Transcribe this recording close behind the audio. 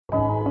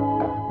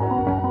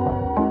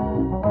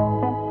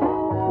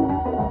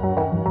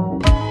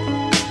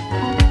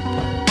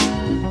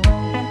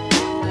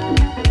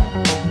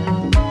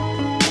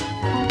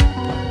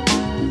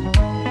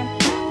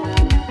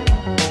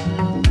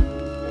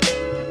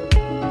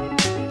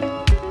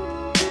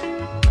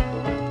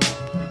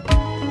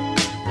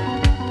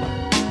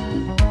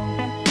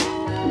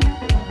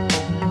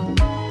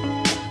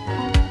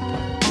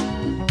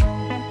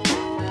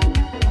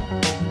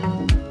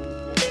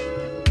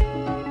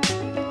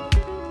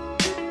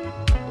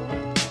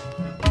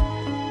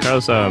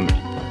Charles,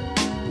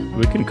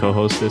 we can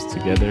co-host this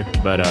together,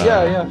 but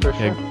Yeah, for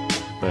sure.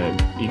 but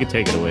you can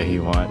take it away if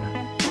you want.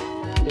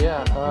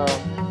 Yeah.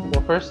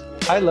 Well, first,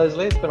 hi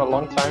Leslie. It's been a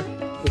long time.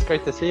 It's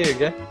great to see you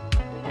again.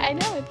 I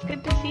know, it's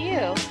good to see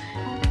you.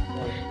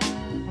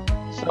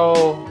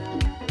 So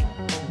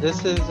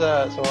this is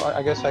so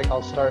I guess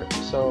I'll start.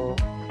 So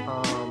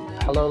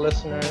hello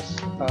listeners.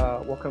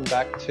 Welcome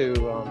back to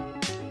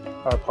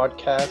our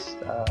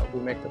podcast. We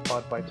make the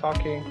pod by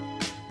talking.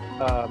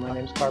 My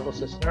name is Carlos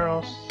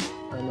Cisneros.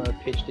 I'm a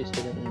PhD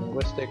student in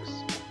linguistics,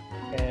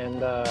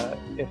 and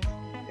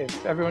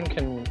if everyone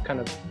can kind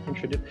of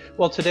introduce.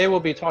 Well, today we'll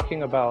be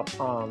talking about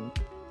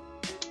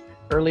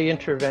early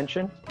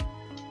intervention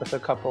with a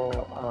couple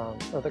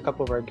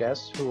of our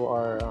guests who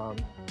are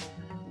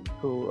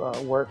who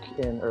work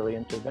in early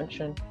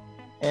intervention,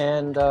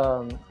 and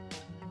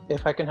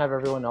if I can have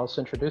everyone else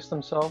introduce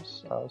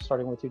themselves,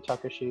 starting with you,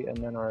 Takashi, and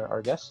then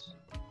our guests.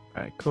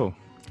 All right, cool.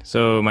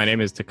 So my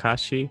name is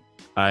Takashi.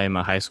 I'm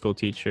a high school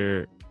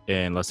teacher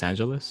in Los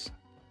Angeles,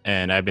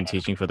 and I've been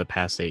teaching for the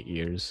past 8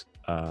 years.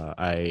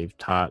 I've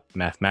taught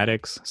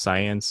mathematics,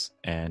 science,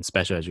 and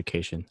special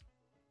education.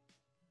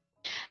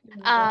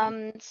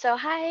 So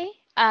hi,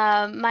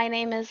 my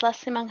name is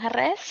Leslie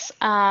Manjarres.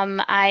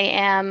 I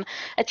am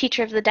a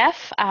teacher of the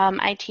deaf.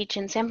 I teach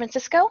in San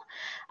Francisco.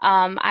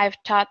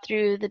 I've taught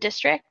through the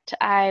district.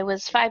 I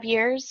was 5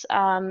 years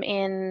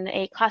in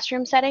a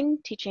classroom setting,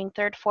 teaching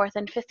 3rd, 4th,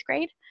 and 5th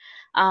grade.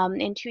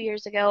 And 2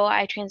 years ago,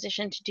 I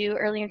transitioned to do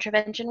early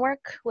intervention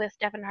work with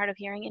deaf and hard of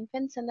hearing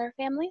infants and their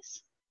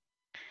families.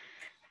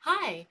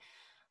 Hi,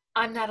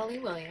 I'm Natalie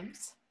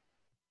Williams.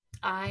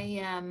 I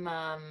am,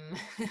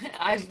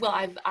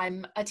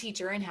 I'm a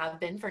teacher and have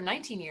been for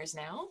 19 years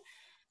now.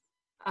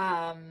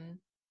 I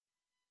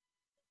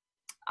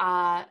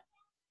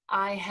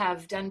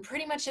have done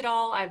pretty much it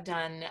all. I've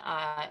done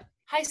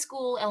high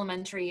school,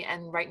 elementary,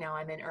 and right now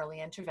I'm in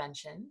early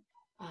intervention.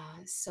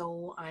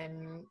 So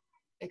I'm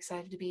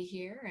excited to be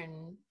here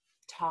and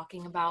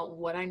talking about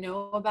what I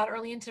know about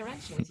early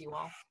intervention with you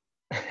all.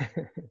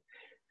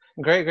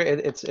 Great.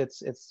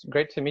 It's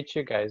great to meet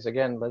you guys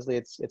again, Leslie.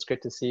 It's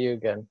great to see you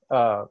again.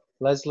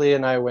 Leslie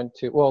and I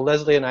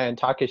Leslie and I and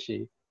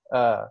Takashi,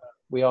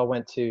 we all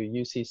went to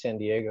UC San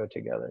Diego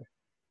together,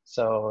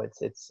 so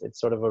it's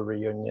sort of a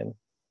reunion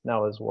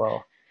now as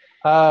well.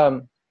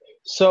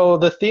 So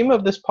the theme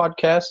of this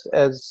podcast,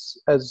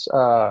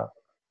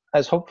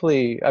 as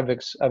hopefully I've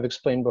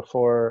explained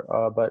before,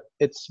 but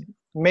it's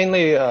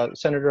mainly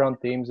centered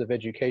around themes of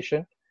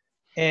education,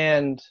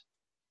 and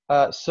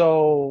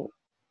so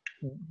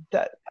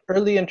that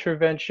early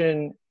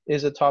intervention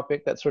is a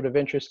topic that's sort of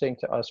interesting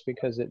to us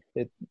because it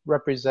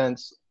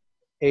represents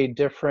a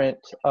different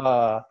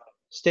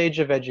stage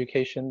of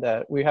education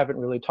that we haven't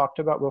really talked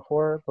about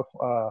before.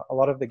 A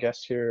lot of the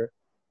guests here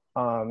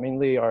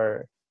mainly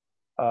are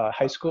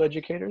high school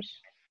educators.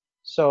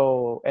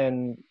 So,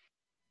 and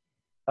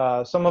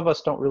some of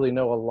us don't really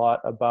know a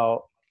lot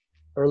about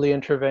early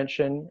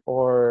intervention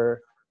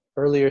or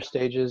earlier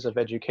stages of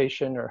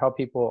education, or how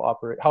people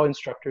operate, how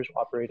instructors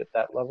operate at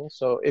that level.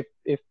 So if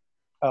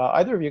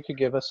either of you could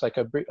give us like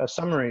a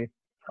summary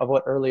of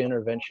what early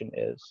intervention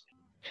is.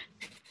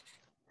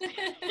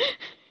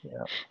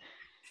 Yeah.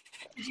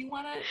 Did you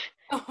want to?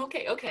 Oh,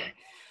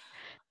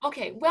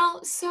 okay.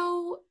 Well,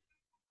 so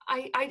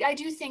I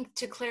do think,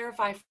 to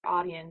clarify for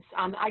audience,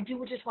 I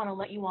do just want to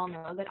let you all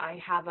know that I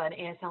have an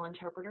ASL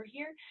interpreter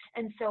here,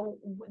 and so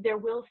there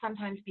will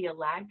sometimes be a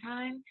lag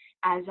time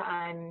as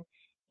I'm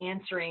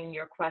answering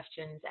your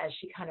questions as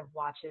she kind of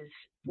watches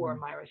for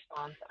my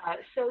response.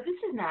 So this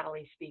is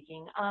Natalie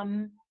speaking.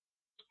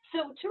 So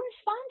to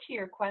respond to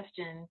your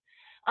question,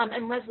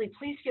 and Leslie,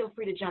 please feel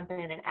free to jump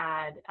in and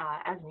add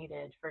as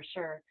needed for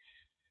sure.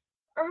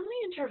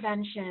 Early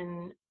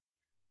intervention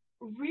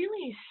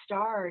really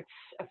starts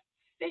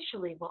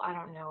officially, well, I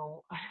don't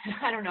know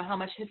how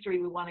much history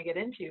we want to get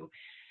into,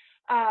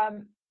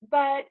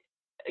 but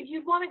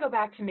you'd want to go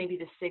back to maybe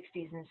the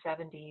 60s and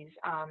 70s,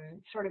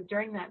 sort of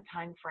during that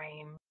time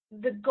frame.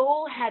 The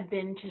goal had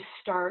been to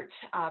start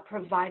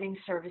providing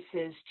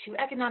services to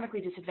economically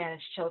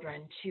disadvantaged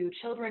children, to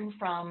children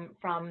from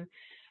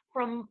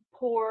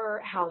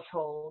poor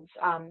households.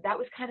 That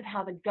was kind of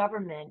how the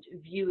government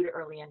viewed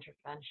early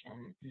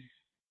intervention.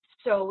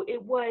 So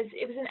it was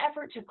an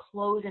effort to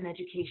close an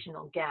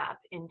educational gap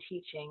in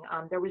teaching.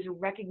 There was a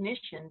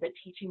recognition that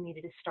teaching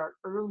needed to start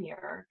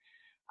earlier.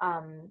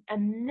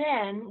 And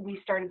then we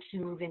started to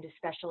move into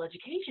special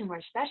education,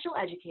 where special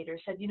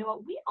educators said, you know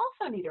what, we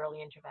also need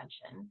early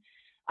intervention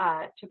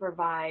to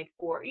provide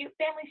for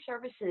family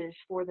services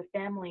for the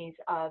families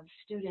of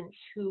students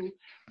who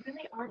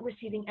really aren't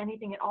receiving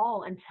anything at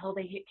all until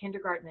they hit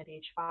kindergarten at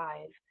age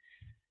 5.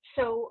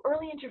 So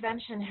early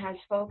intervention has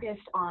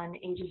focused on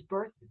ages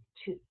birth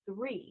to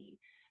 3,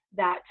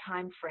 that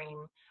time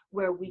frame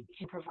where we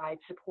can provide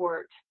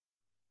support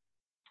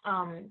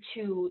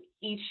to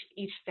each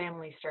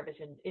family service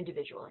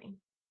individually.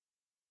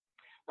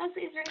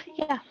 Leslie, is there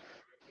anything?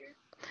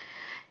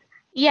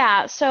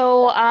 Yeah.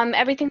 So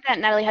everything that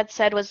Natalie had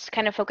said was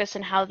kind of focused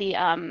on how the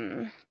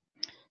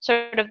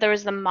sort of, there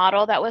was the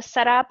model that was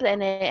set up,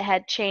 and it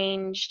had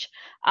changed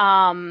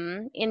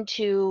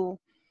into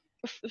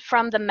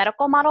from the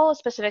medical model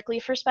specifically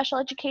for special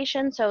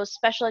education. So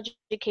special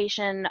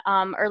education,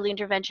 early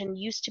intervention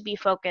used to be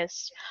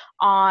focused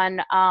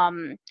on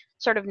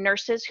sort of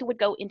nurses who would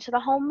go into the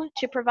home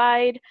to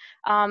provide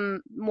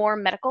more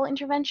medical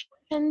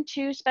intervention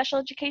to special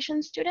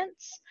education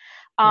students.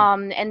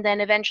 And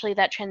then eventually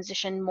that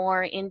transitioned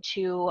more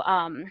into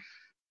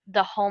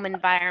the home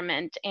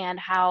environment and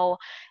how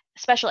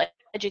special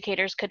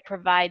educators could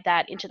provide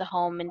that into the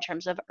home in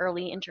terms of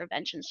early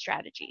intervention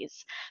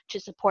strategies to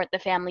support the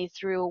family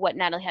through what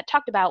Natalie had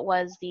talked about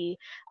was the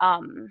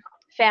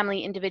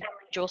family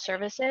individual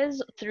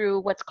services through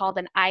what's called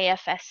an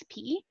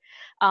IFSP,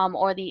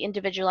 or the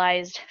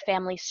Individualized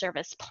Family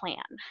Service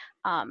Plan.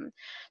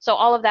 So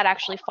all of that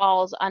actually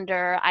falls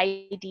under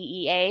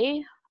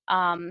IDEA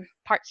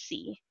Part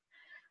C,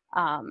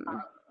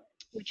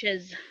 which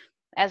is,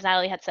 as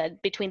Natalie had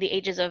said, between the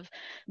ages of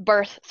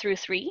birth through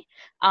 3.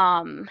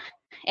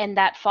 And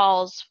that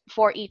falls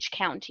for each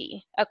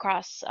county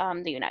across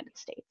the United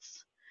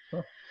States.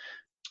 Huh.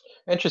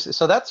 Interesting.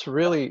 So that's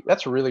really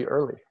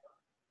early.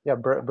 Yeah,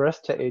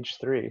 birth to age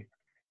 3.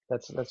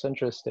 That's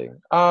interesting.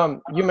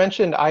 You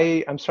mentioned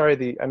I'm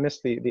sorry, I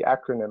missed the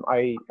acronym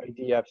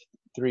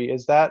IDF3.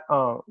 Is that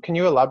can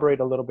you elaborate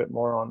a little bit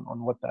more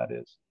on what that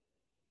is?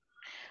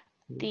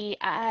 The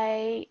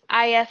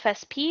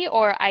IFSP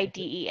or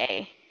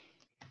IDEA?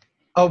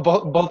 Oh,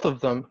 both of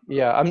them.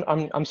 Yeah,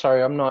 I'm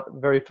sorry, I'm not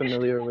very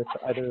familiar with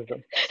either of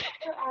them.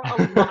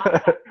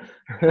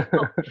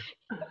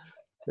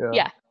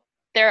 Yeah,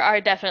 there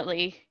are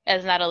definitely,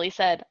 as Natalie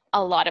said,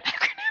 a lot of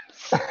acronyms.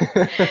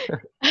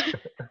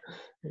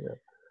 Yeah.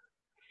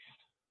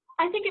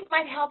 I think it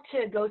might help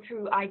to go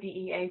through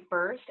IDEA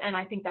first, and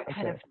I think that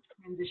kind of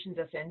transitions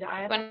us into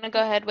IFSP. I'm going to go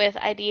ahead with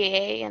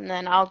IDEA, and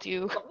then I'll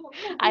do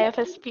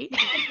IFSP. Go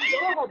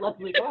ahead,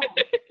 Leslie, go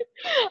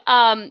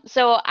ahead.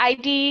 So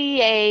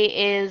IDEA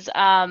is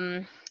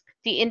the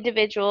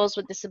Individuals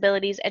with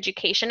Disabilities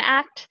Education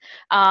Act,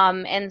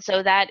 and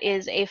so that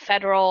is a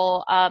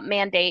federal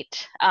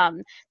mandate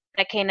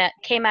that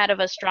came out of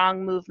a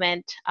strong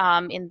movement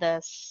in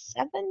the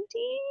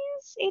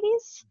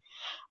 70s,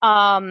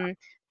 80s,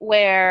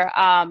 where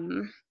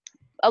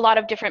a lot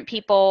of different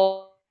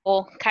people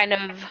kind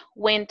of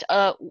went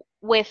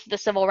with the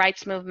civil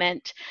rights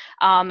movement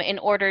in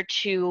order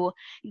to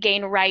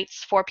gain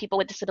rights for people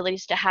with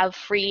disabilities to have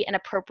free and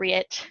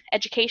appropriate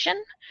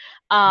education.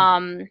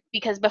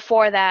 Because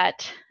before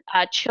that,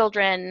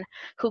 children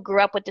who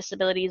grew up with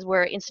disabilities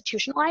were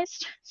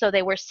institutionalized, so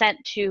they were sent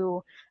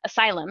to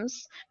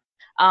asylums,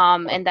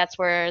 and that's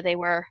where they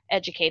were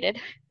educated.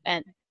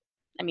 And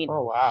I mean,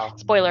 oh wow!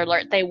 Spoiler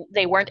alert: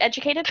 they weren't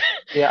educated.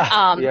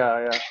 Yeah,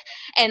 yeah.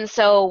 And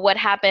so what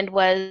happened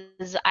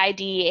was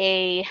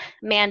IDEA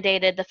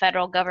mandated the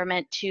federal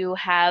government to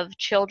have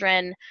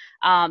children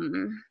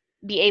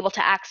be able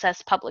to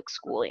access public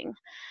schooling,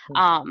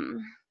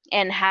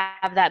 and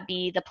have that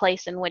be the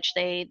place in which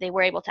they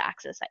were able to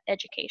access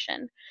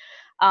education.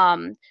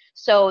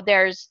 So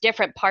there's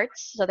different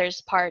parts. So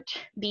there's Part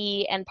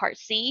B and Part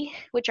C,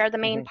 which are the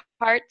main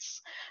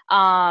parts.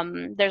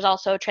 There's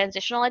also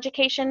transitional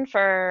education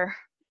for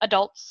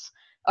adults,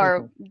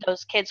 or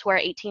those kids who are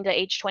 18 to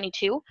age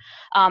 22.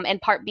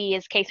 And Part B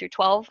is K through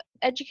 12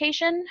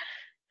 education.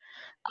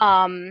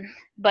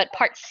 But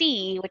Part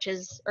C, which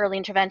is early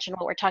intervention,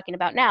 what we're talking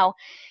about now,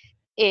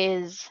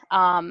 is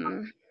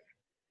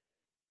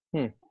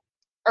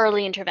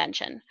early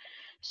intervention.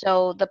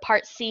 So the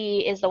Part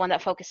C is the one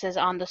that focuses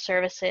on the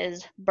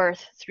services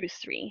birth through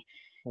 3.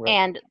 Right.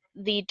 And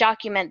the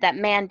document that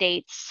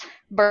mandates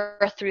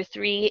birth through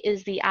 3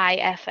 is the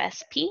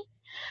IFSP.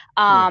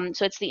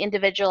 So it's the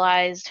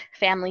Individualized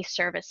Family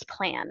Service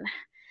Plan.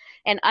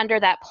 And under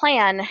that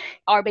plan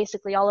are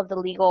basically all of the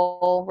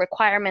legal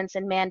requirements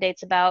and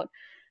mandates about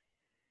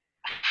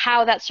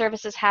how that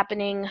service is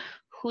happening,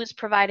 who's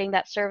providing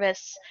that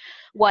service,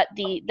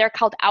 they're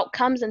called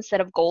outcomes instead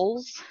of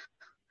goals.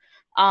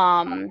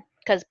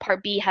 Because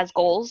Part B has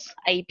goals,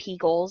 IEP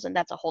goals, and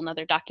that's a whole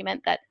nother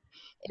document that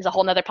is a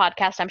whole nother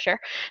podcast, I'm sure.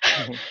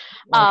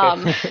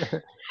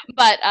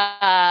 But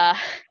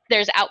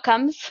there's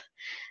outcomes,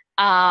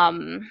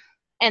 and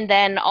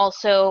then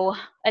also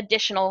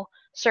additional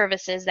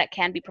services that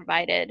can be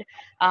provided.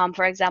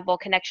 For example,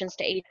 connections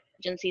to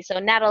agencies. So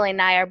Natalie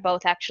and I are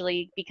both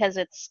actually, because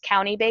it's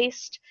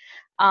county-based,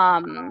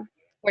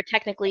 we're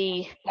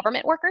technically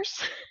government workers.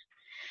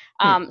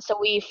 So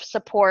we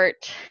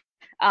support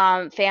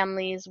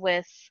families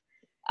with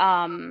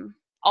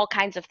all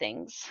kinds of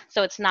things.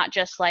 So it's not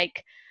just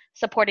like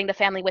supporting the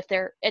family with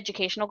their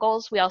educational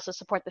goals. We also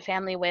support the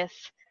family with,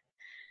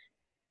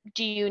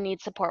 do you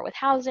need support with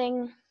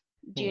housing?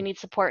 Do you need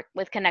support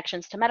with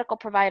connections to medical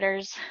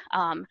providers?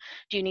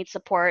 Do you need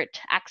support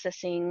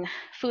accessing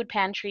food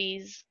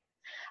pantries?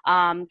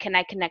 Can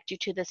I connect you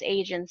to this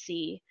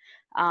agency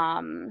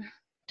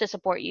to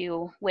support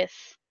you with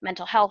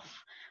mental health?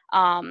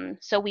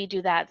 So we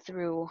do that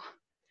through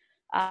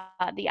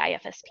the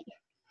IFSP.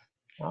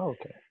 Oh,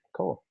 okay,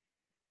 cool.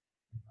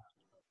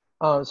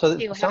 So Do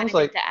you it have sounds anything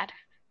like, to add?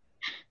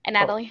 And oh,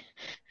 Natalie?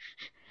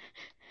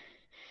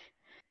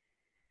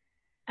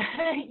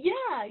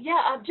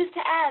 Just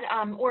to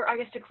add, or I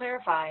guess to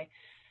clarify,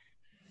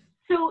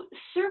 so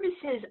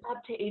services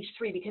up to age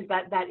 3, because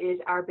that is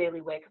our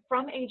bailiwick,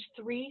 from age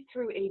 3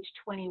 through age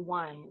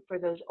 21 for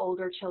those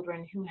older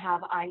children who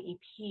have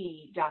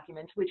IEP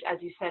documents, which,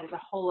 as you said, is a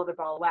whole other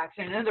ball of wax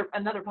and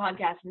another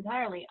podcast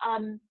entirely.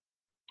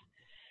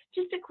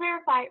 Just to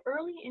clarify,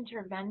 early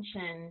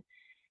intervention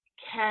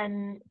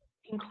can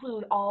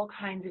include all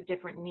kinds of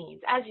different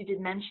needs, as you did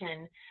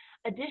mention.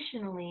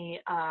 Additionally,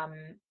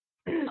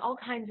 all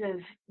kinds of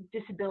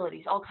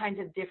disabilities, all kinds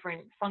of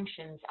different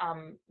functions,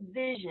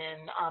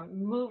 vision,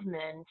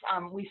 movement.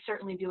 We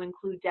certainly do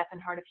include deaf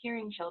and hard of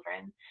hearing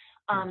children.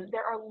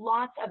 There are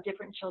lots of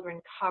different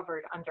children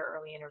covered under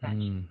early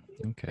intervention.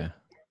 Okay.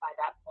 By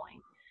that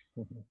point,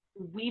 mhm.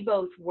 we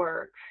both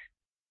work,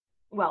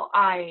 well,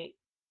 I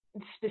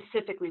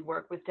specifically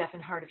work with deaf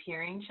and hard of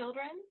hearing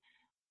children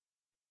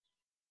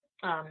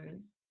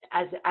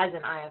as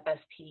an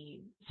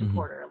IFSP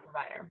supporter or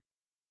provider.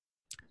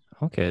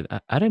 Okay,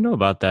 I didn't know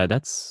about that.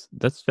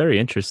 That's very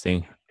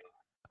interesting.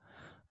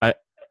 I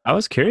I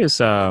was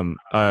curious.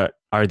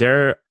 Are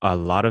there a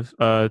lot of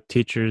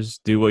teachers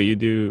do what you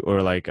do,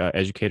 or like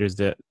educators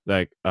that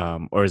like,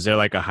 or is there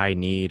like a high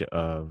need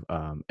of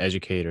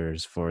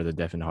educators for the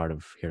deaf and hard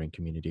of hearing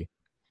community?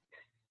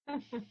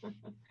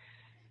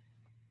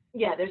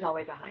 Yeah, there's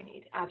always a high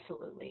need,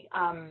 absolutely.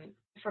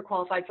 For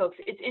qualified folks,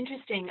 it's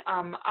interesting.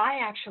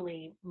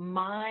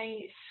 My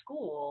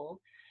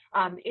school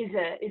is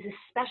a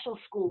special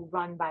school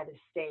run by the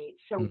state,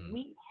 so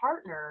we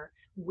partner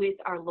with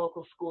our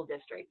local school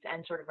districts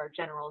and sort of our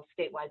general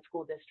statewide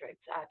school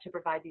districts to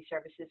provide these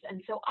services.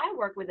 And so I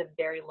work with a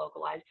very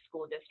localized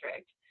school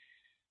district.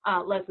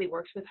 Leslie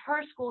works with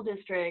her school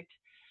district.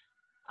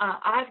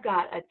 I've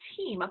got a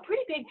team, a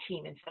pretty big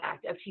team, in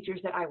fact, of teachers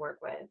that I work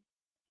with.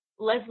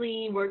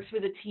 Leslie works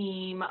with a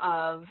team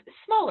of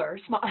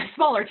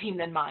smaller team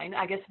than mine,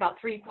 I guess about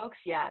 3 folks,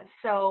 yeah.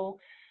 So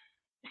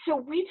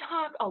we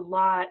talk a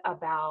lot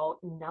about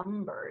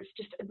numbers,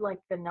 just like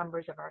the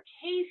numbers of our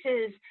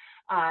cases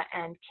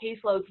and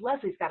caseloads.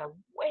 Leslie's got a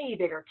way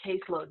bigger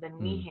caseload than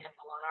we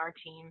handle on our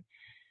team.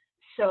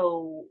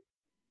 So,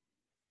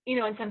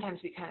 and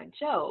sometimes we kind of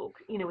joke,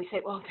 we say,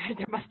 well,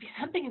 there must be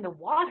something in the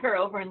water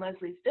over in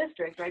Leslie's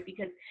district, right?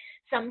 Because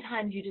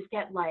sometimes you just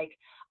get like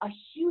a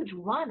huge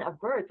run of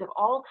births of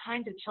all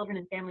kinds of children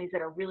and families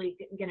that are really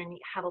going to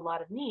have a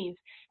lot of needs.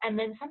 And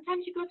then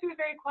sometimes you go through a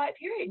very quiet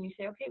period and you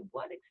say, okay,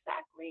 what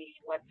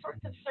sorts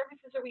of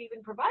services are we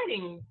even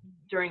providing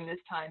during this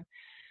time?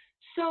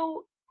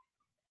 So,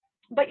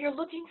 but you're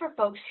looking for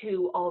folks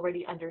who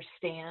already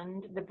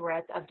understand the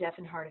breadth of deaf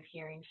and hard of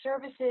hearing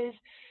services,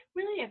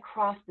 really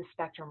across the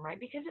spectrum, right?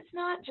 Because it's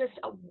not just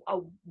a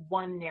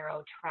one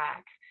narrow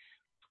track.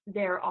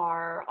 There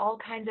are all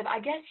kinds of, I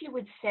guess you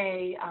would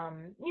say,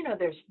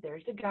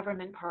 there's the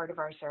government part of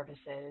our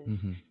services,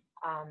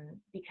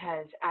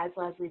 because as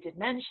Leslie did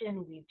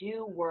mention, we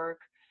do work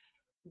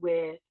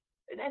with,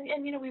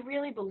 and we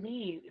really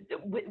believe,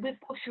 with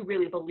folks who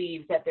really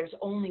believe that there's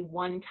only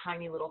one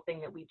tiny little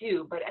thing that we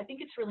do. But I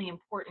think it's really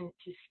important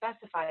to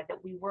specify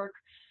that we work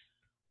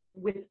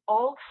with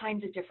all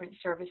kinds of different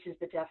services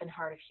that deaf and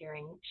hard of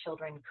hearing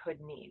children could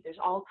need. There's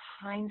all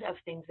kinds of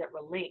things that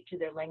relate to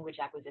their language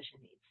acquisition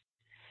needs.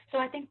 So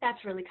I think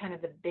that's really kind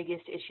of the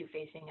biggest issue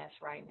facing us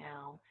right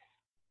now.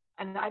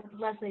 And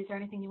Leslie, is there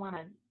anything you want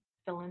to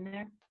fill in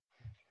there?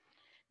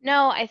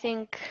 No, I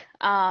think,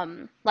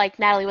 like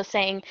Natalie was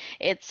saying,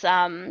 it's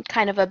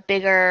kind of a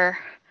bigger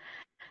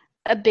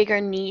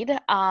need.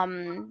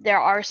 There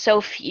are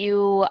so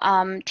few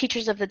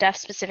teachers of the deaf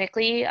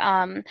specifically.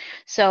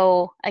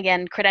 So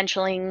again,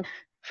 credentialing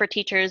for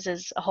teachers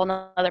is a whole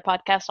nother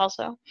podcast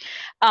also.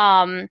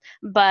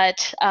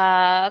 But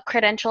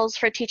credentials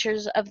for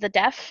teachers of the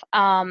deaf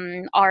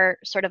are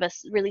sort of a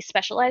really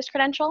specialized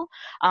credential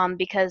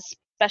because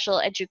special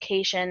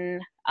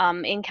education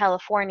in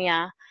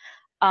California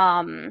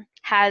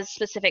has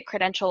specific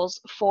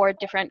credentials for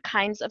different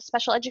kinds of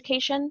special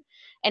education.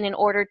 And in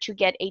order to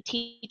get a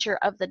teacher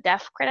of the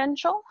deaf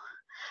credential,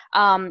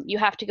 you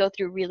have to go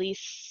through really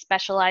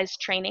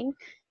specialized training.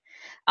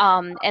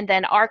 And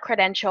then our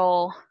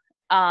credential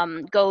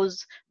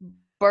goes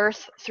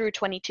birth through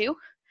 22.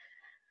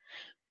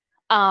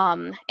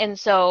 And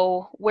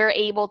so we're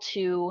able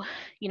to,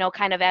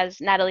 kind of, as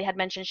Natalie had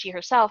mentioned, she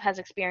herself has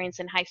experience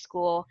in high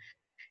school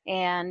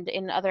and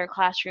in other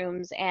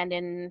classrooms and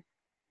in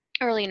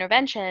early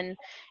intervention.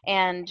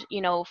 And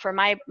for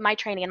my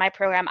training and my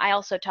program, I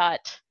also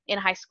taught in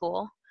high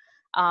school.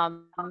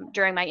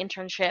 During my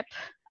internship,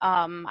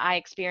 I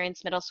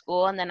experienced middle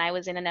school, and then I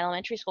was in an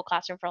elementary school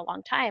classroom for a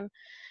long time,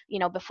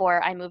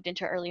 before I moved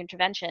into early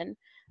intervention.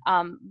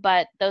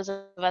 But those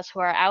of us who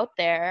are out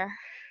there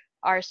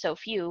are so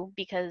few,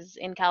 because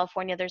in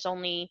California there's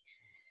only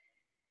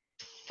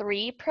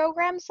 3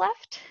 programs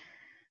left,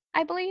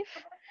 I believe,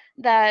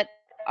 that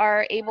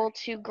are able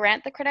to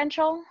grant the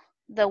credential.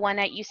 The one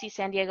at UC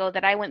San Diego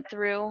that I went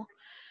through,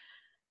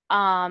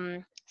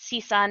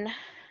 CSUN,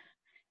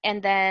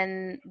 And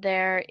then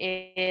there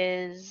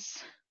is,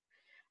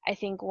 I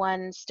think,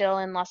 one still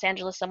in Los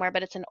Angeles somewhere,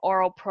 but it's an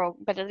oral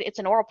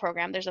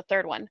program. There's a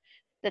third one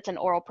that's an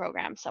oral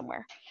program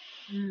somewhere.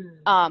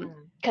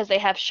 Because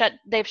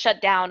they've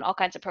shut down all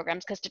kinds of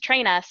programs, because to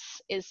train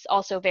us is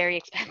also very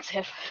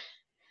expensive.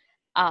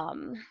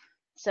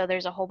 So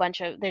there's a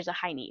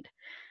high need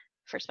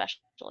for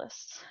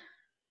specialists.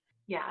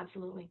 Yeah,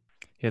 absolutely.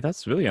 Yeah,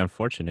 that's really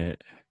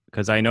unfortunate,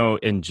 because I know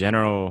in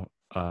general,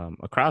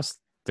 across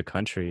the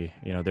country,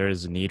 there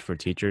is a need for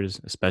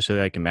teachers, especially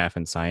like in math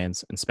and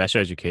science and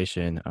special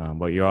education.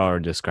 What you all are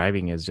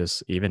describing is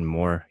just even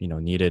more,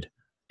 needed,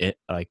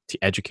 like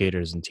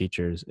educators and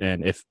teachers.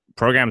 And if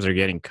programs are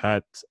getting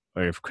cut,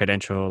 or if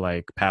credential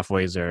like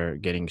pathways are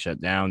getting shut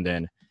down,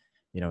 then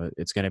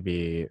it's going to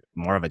be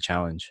more of a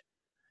challenge.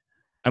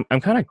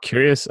 I'm kind of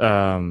curious.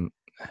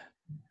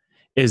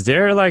 Is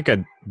there like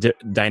a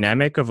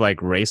dynamic of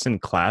like race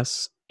and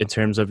class in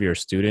terms of your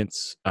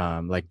students,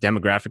 like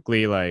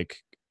demographically? Like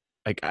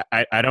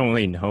I don't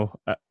really know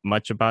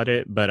much about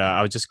it, but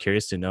I was just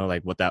curious to know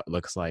like what that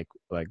looks like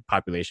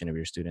population of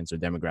your students or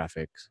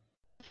demographics.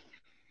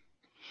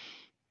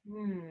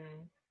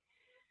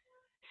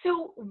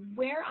 So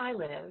where I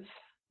live,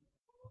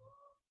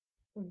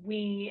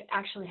 we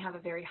actually have a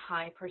very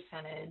high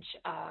percentage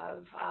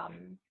of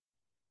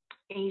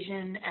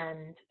Asian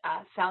and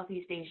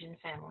Southeast Asian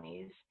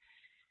families.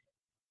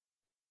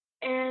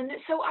 And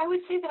so I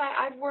would say that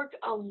I've worked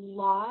a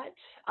lot.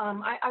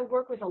 I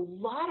work with a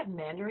lot of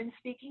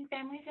Mandarin-speaking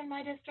families in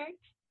my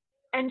district,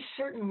 and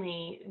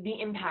certainly the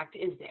impact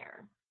is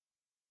there.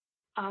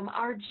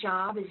 Our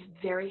job is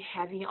very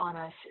heavy on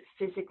us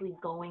physically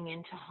going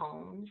into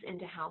homes,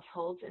 into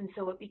households, and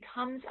so it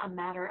becomes a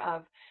matter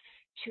of,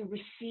 to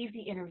receive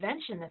the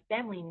intervention, the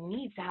family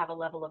needs to have a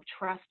level of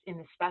trust in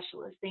the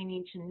specialist. They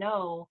need to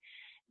know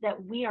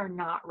that we are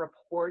not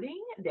reporting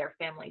their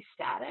family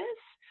status.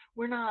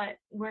 We're not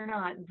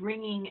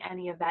bringing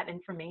any of that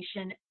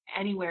information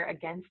anywhere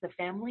against the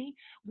family.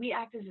 We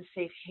act as a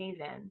safe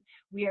haven.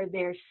 We are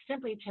there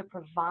simply to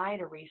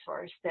provide a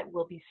resource that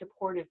will be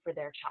supportive for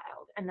their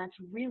child, and that's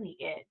really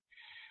it.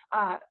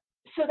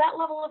 So that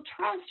level of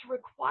trust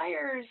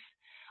requires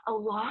a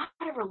lot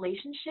of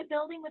relationship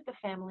building with the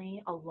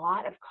family, a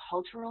lot of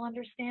cultural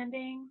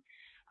understanding.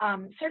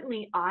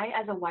 Certainly, I,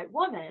 as a white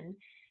woman,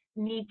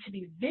 need to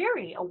be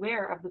very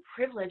aware of the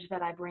privilege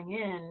that I bring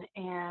in,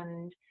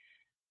 and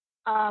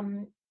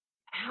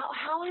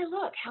how I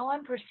look, how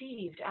I'm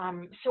perceived.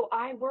 So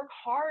I work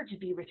hard to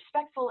be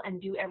respectful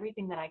and do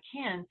everything that I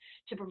can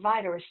to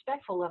provide a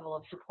respectful level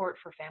of support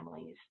for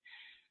families.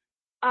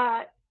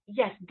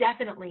 Yes,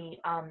 definitely.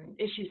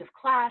 Issues of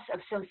class, of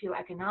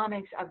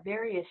socioeconomics, of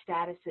various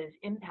statuses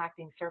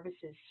impacting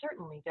services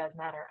certainly does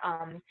matter.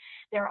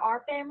 There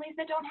are families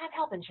that don't have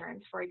health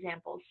insurance, for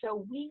example,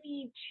 so we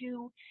need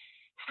to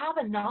have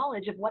a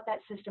knowledge of what that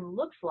system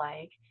looks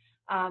like,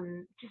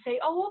 to say,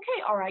 oh,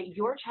 okay, all right,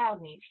 your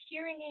child needs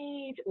hearing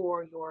aids,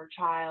 or your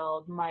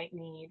child might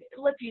need,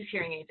 let's use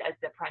hearing aids as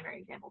the primary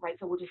example, right?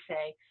 So we'll just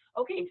say,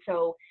 okay,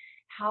 so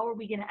how are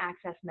we going to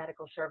access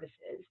medical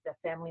services? The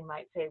family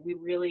might say, we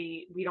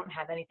don't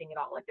have anything at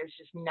all. Like, there's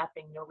just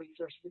nothing, no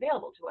resources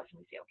available to us. And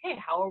we say, okay,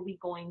 how are we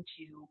going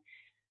to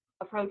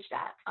approach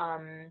that?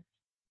 An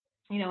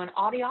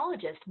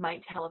audiologist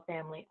might tell a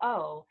family,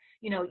 oh,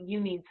 you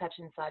need such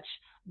and such,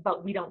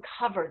 but we don't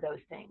cover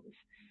those things.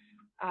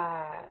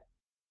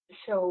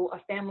 So a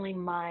family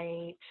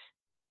might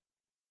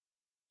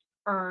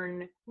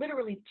earn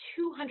literally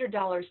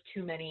 $200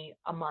 too many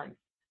a month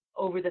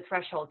over the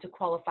threshold to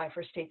qualify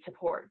for state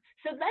support.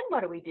 So then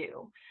what do we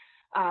do?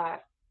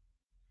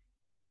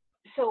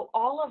 So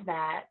all of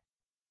that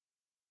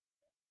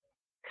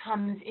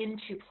comes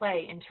into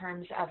play in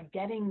terms of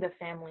getting the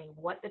family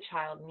what the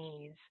child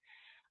needs.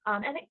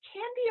 And it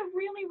can be a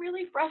really,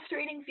 really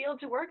frustrating field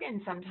to work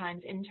in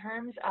sometimes, in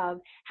terms of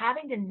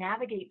having to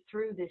navigate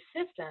through this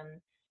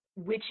system,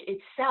 which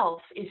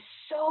itself is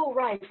so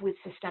rife with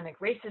systemic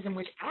racism,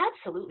 which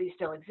absolutely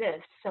still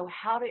exists. So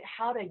how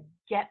to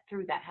get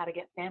through that, how to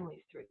get families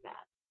through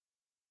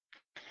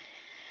that.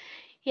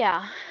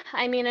 Yeah,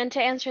 I mean, and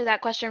to answer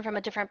that question from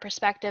a different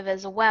perspective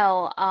as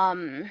well,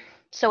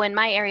 so in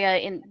my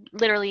area,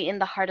 literally in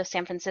the heart of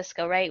San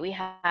Francisco, right, we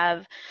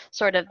have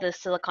sort of the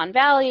Silicon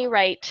Valley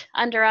right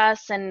under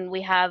us, and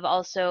we have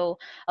also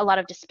a lot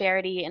of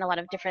disparity in a lot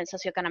of different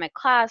socioeconomic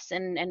class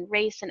and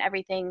race and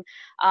everything.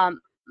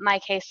 My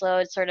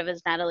caseload, sort of,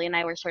 as Natalie and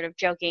I were sort of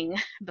joking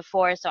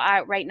before, so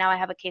right now I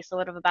have a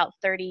caseload of about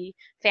 30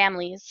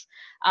 families,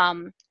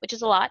 which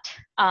is a lot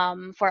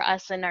for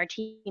us and our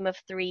team of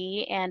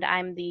 3, and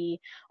I'm the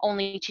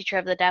only teacher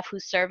of the deaf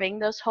who's serving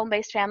those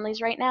home-based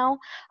families right now.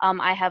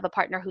 I have a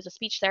partner who's a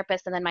speech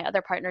therapist, and then my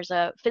other partner's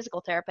a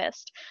physical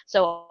therapist.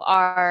 So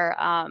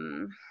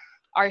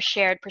our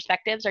shared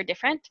perspectives are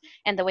different,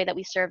 and the way that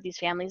we serve these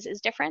families is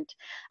different.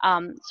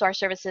 So our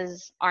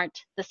services aren't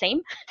the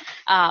same.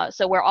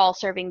 So we're all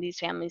serving these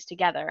families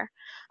together.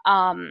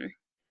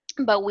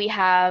 But we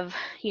have,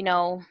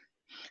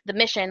 the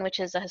Mission, which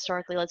is a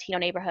historically Latino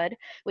neighborhood.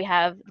 We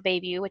have the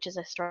Bayview, which is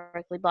a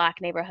historically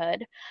Black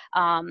neighborhood.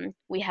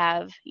 We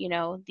have,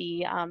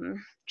 the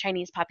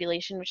Chinese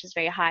population, which is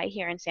very high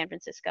here in San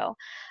Francisco.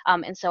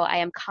 And so I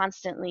am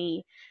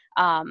constantly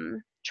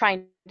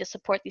trying to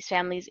support these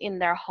families in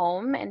their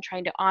home and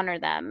trying to honor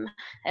them,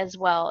 as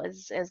well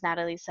as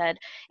Natalie said,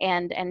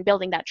 and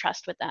building that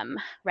trust with them,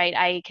 right?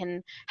 I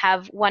can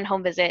have one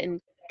home visit,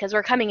 and because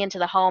we're coming into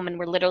the home and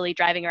we're literally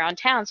driving around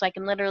town, so I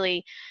can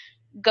literally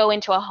go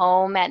into a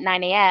home at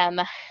 9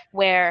 a.m.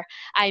 where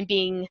I'm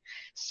being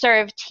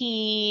served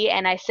tea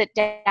and I sit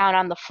down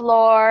on the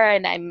floor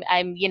and I'm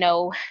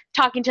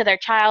talking to their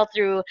child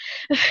through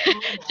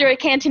through a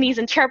Cantonese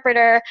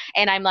interpreter,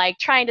 and I'm like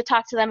trying to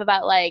talk to them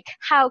about like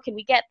how can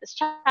we get this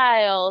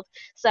child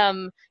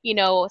some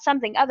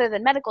something other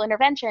than medical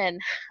intervention,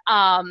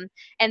 and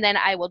then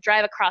I will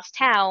drive across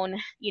town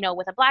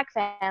with a Black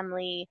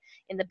family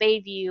in the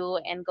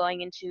Bayview and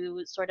going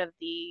into sort of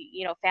the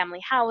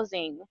family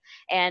housing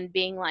and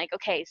being like,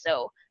 okay,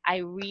 so I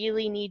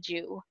really need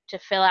you to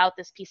fill out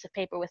this piece of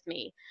paper with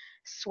me.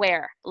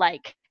 Swear,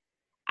 like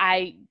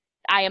I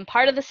am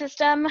part of the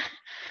system,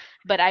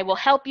 but I will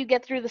help you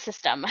get through the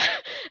system.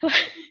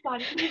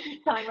 Sign,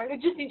 right? I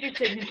just need your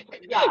signature.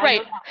 Yeah,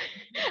 right.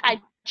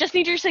 I just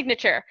need your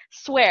signature.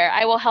 Swear,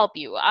 I will help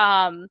you.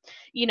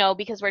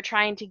 Because we're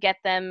trying to get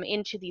them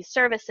into these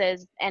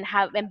services and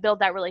build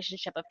that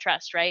relationship of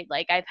trust, right?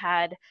 Like I've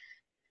had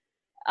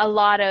a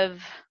lot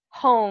of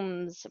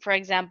homes, for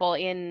example,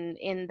 in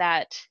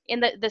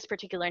this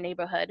particular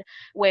neighborhood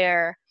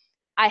where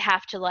I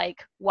have to like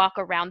walk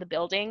around the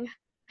building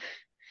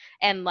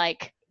and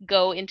like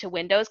go into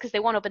windows because they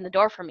won't open the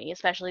door for me,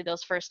 especially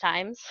those first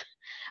times.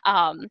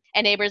 And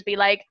neighbors be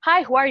like,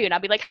 "Hi, who are you?" And I'll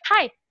be like,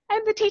 "Hi,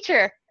 I'm the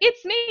teacher.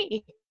 It's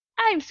me.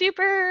 I'm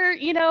super,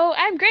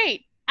 I'm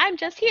great. I'm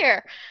just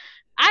here.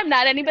 I'm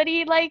not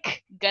anybody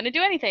like gonna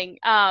do anything."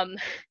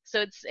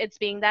 So it's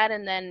being that,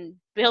 and then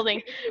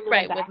building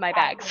right with my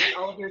bags,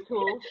 all of your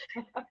tools.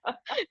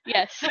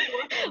 yes,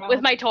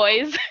 with my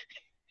toys,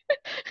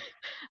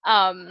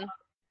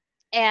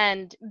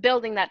 and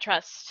building that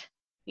trust,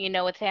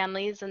 with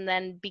families, and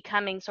then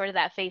becoming sort of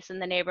that face in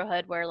the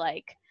neighborhood where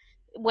like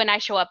when I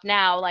show up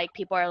now, like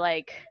people are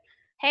like,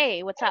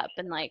 "Hey, what's up?"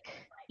 and like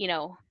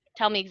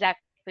tell me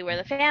exactly where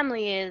the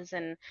family is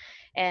and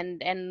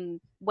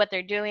what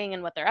they're doing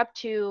and what they're up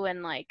to,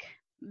 and like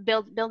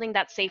building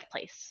that safe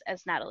place,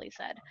 as Natalie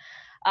said.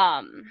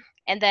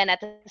 And then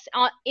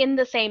in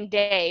the same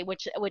day,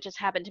 which has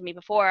happened to me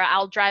before,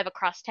 I'll drive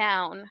across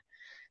town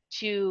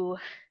to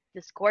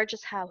this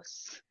gorgeous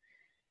house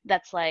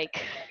that's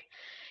like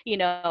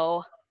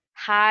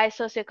high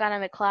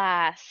socioeconomic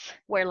class,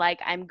 where like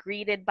I'm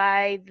greeted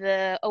by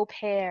the au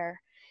pair,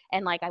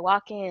 and like I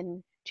walk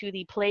in to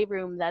the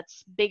playroom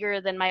that's bigger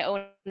than my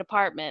own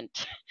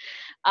apartment,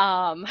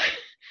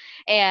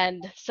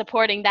 and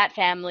supporting that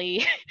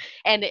family.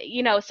 And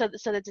so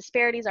the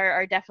disparities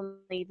are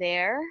definitely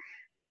there,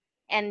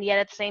 and yet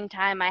at the same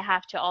time I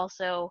have to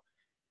also,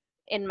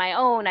 in my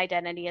own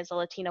identity as a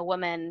Latina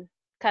woman,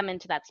 come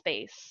into that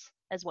space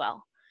as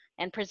well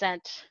and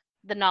present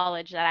the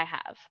knowledge that I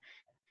have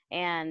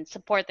and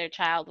support their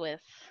child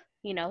with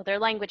their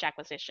language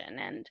acquisition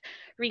and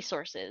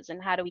resources,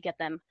 and how do we get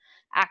them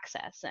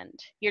access. And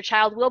your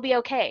child will be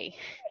okay.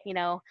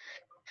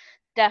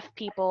 Deaf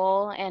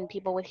people and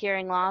people with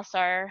hearing loss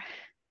are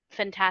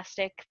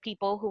fantastic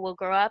people who will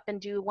grow up and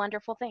do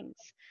wonderful things.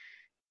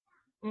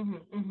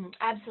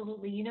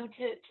 Absolutely.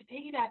 To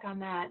piggyback on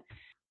that,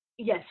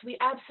 yes, we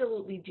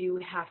absolutely do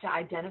have to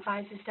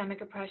identify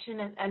systemic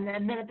oppression, and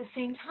then at the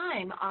same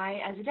time, I,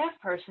 as a deaf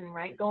person,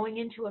 right, going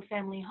into a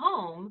family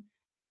home,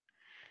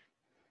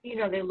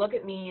 they look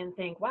at me and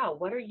think, "Wow,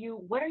 what are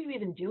you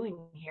even doing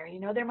here?"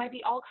 There might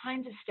be all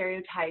kinds of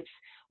stereotypes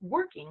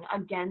working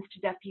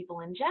against deaf people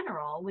in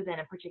general within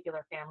a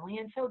particular family,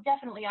 and so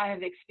definitely I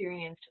have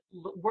experienced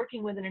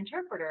working with an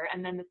interpreter,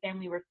 and then the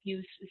family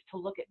refuses to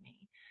look at me.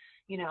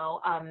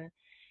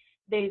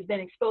 They've been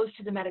exposed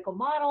to the medical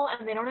model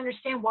and they don't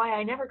understand why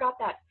I never got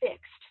that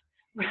fixed,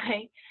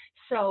 right?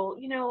 So,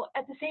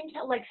 at the same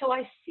time, like, so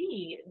I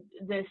see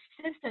the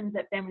systems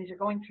that families are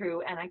going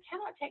through, and I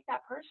cannot take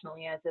that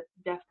personally as a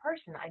deaf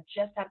person. I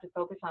just have to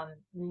focus on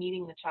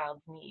meeting the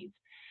child's needs.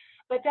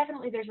 But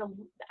definitely there's a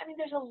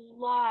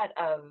lot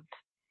of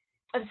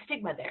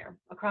stigma there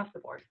across the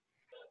board.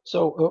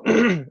 So,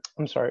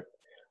 I'm sorry.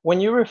 When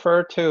you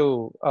refer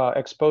to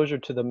exposure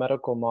to the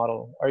medical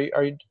model,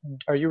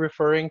 are you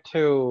referring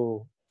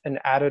to an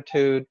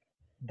attitude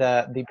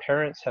that the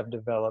parents have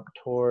developed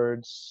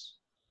towards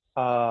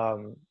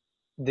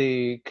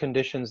the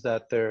conditions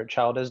that their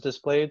child has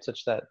displayed,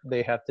 such that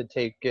they have to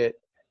take it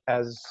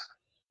as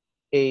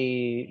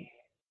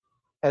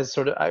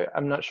sort of,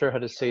 I'm not sure how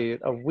to say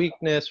it, a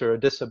weakness or a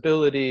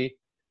disability,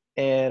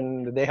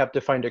 and they have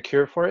to find a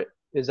cure for it?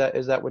 Is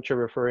that what you're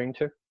referring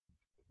to?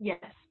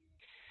 Yes.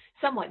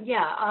 Somewhat,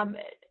 yeah.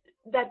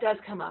 That does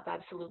come up,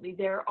 absolutely.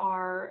 There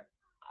are,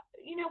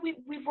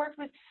 we've worked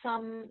with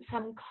some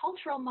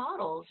cultural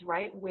models,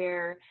 right,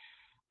 where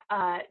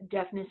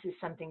deafness is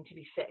something to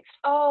be fixed.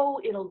 Oh,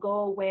 it'll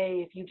go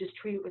away if you just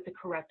treat it with the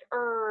correct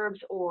herbs,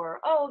 or,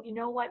 oh, you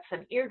know what,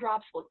 some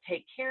eardrops will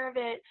take care of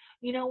it.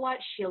 You know what,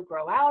 she'll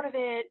grow out of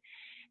it.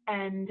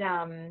 And,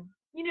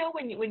 you know,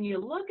 when you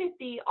look at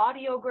the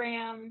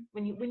audiogram,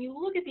 when you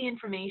look at the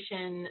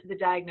information, the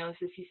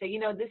diagnosis, you say, you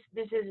know,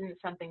 this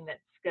isn't something that's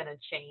going to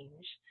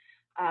change.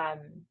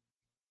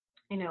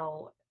 You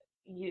know,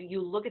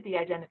 you look at the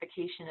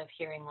identification of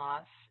hearing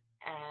loss,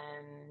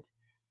 and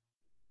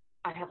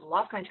I have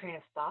lost my train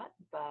of thought,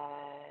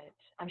 but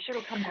I'm sure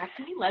it'll come back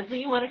to me.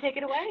 Leslie, you want to take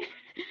it away?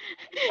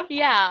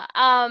 Yeah.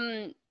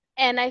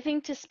 And I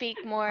think to speak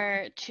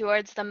more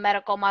towards the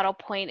medical model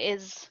point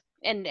is,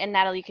 and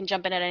Natalie, you can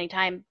jump in at any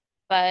time,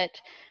 but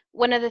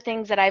one of the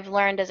things that I've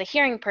learned as a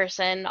hearing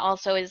person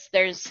also is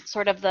there's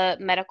sort of the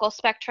medical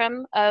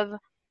spectrum of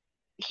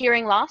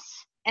hearing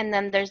loss, and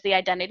then there's the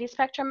identity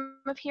spectrum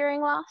of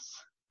hearing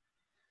loss.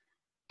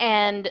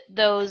 And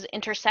those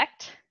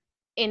intersect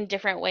in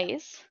different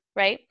ways,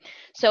 right?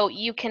 So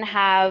you can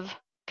have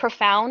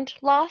profound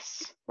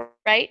loss,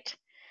 right?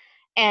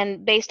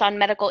 And based on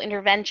medical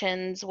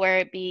interventions, where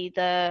it be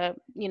the,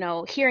 you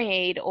know, hearing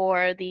aid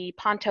or the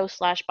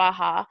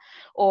Ponto/Baha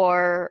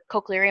or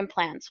cochlear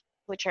implants,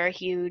 which are a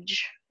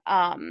huge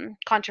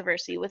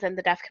controversy within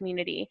the deaf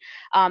community,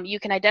 you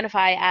can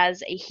identify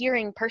as a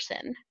hearing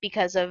person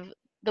because of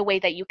the way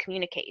that you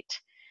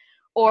communicate.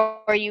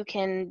 Or you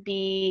can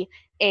be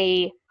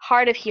a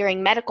hard of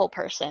hearing medical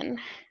person,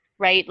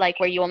 right? Like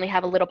where you only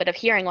have a little bit of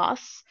hearing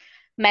loss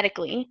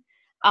medically,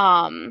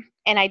 and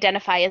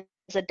identify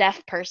as a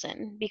deaf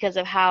person because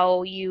of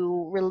how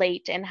you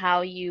relate and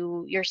how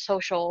your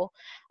social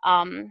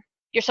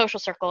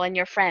circle and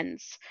your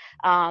friends,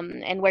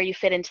 and where you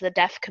fit into the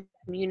deaf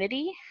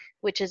community,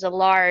 which is a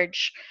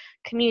large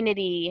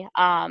community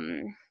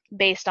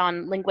based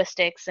on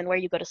linguistics and where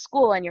you go to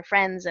school and your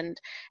friends and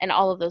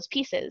all of those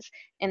pieces.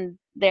 And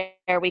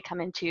there we come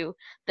into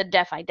the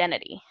deaf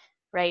identity,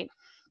 right?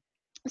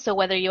 So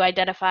whether you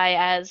identify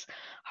as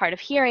hard of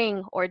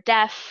hearing or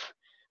deaf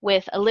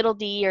with a little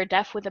d or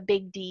deaf with a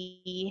big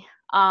D,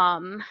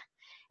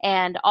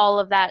 and all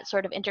of that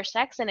sort of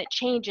intersects, and it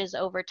changes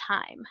over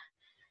time.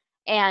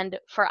 And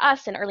for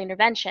us in early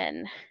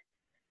intervention,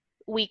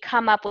 we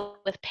come up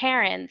with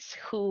parents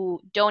who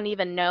don't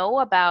even know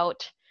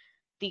about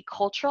the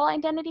cultural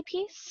identity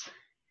piece,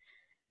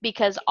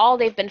 because all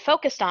they've been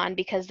focused on,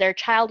 because their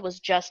child was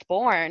just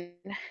born,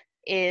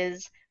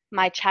 is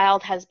my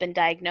child has been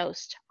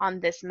diagnosed on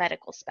this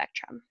medical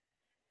spectrum.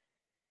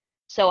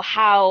 So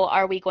how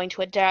are we going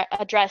to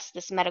address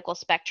this medical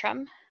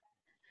spectrum?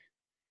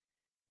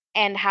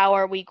 And how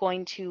are we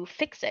going to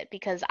fix it?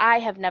 Because I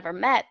have never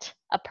met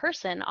a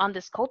person on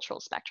this cultural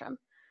spectrum.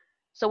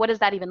 So what does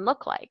that even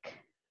look like?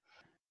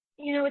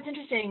 You know, it's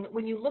interesting.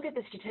 When you look at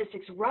the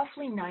statistics,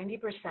 roughly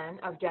 90%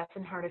 of deaf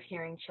and hard of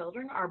hearing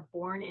children are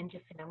born into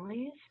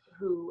families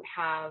who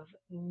have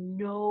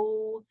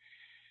no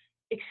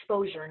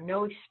exposure,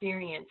 no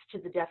experience to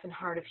the deaf and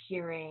hard of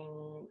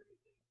hearing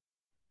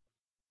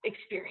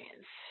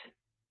experience,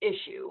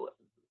 issue,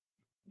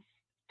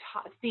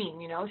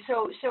 theme, you know.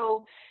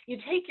 So you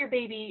take your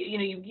baby, you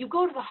know, you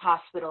go to the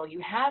hospital,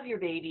 you have your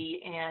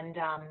baby, and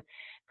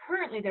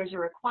currently there's a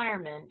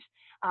requirement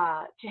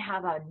to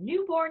have a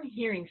newborn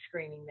hearing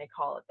screening, they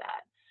call it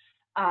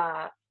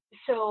that.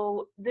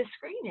 So the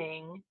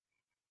screening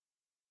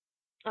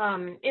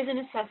is an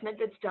assessment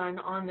that's done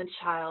on the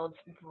child's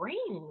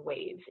brain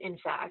waves, in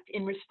fact,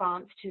 in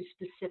response to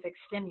specific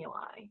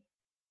stimuli.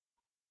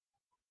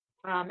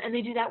 And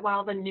they do that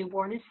while the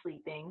newborn is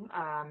sleeping.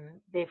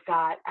 They've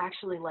got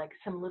actually like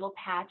some little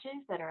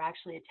patches that are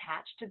actually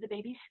attached to the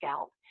baby's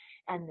scalp,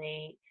 and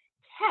they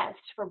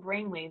test for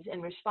brainwaves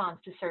in response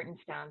to certain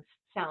sound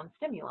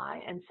stimuli.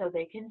 And so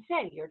they can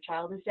say your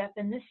child is deaf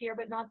in this ear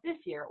but not this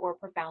ear, or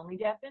profoundly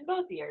deaf in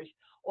both ears,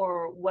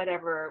 or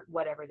whatever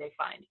they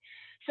find.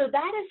 So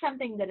that is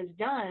something that is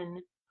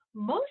done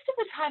most of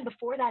the time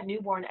before that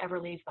newborn ever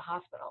leaves the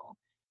hospital.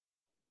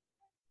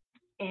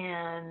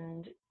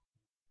 And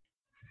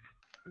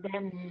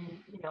then,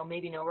 you know,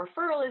 maybe no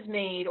referral is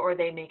made, or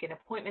they make an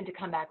appointment to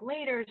come back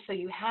later. So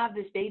you have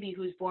this baby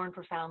who's born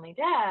profoundly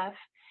deaf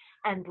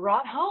and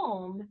brought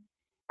home,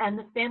 and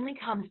the family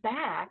comes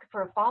back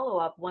for a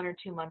follow-up 1 or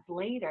 2 months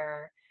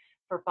later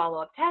for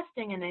follow-up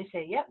testing, and they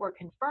say, yep, we're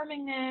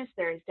confirming this.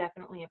 There is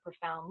definitely a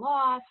profound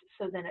loss.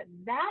 So then at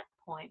that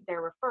point,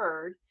 they're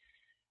referred.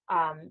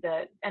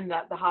 The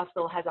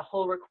hospital has a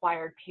whole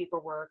required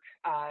paperwork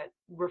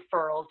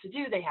referral to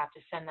do. They have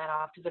to send that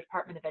off to the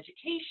Department of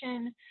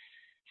Education.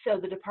 So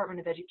the Department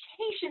of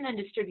Education then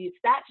distributes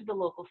that to the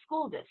local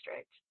school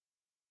district.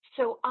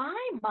 So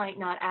I might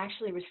not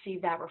actually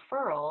receive that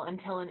referral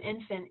until an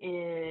infant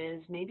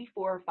is maybe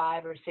 4 or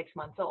 5 or 6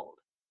 months old.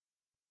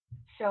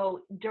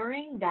 So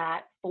during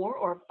that 4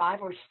 or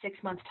 5 or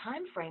 6 month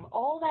time frame,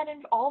 all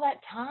that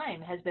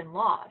time has been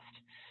lost.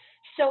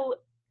 So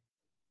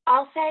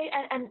I'll say,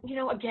 and you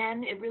know,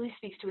 again, it really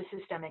speaks to a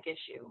systemic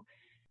issue.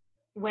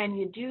 When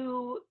you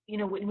do, you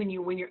know, when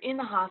you're in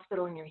the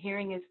hospital and your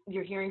hearing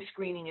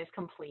screening is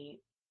complete,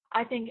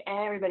 I think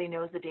everybody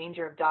knows the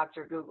danger of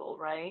Dr. Google,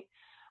 right?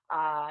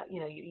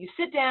 You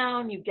sit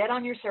down, you get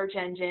on your search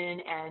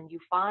engine, and you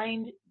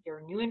find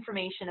your new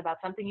information about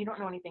something you don't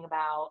know anything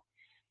about,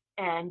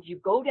 and you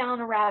go down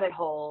a rabbit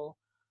hole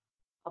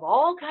of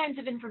all kinds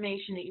of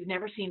information that you've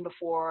never seen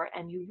before,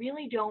 and you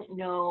really don't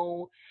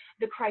know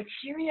the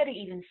criteria to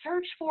even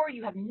search for.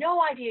 You have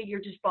no idea.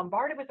 You're just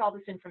bombarded with all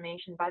this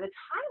information. By the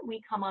time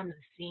we come onto the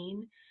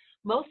scene,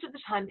 most of the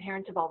time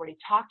parents have already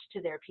talked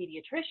to their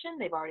pediatrician.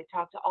 They've already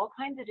talked to all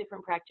kinds of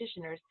different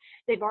practitioners.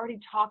 They've already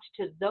talked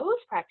to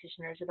those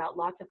practitioners about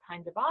lots of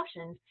kinds of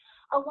options.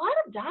 A lot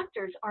of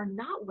doctors are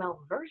not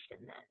well versed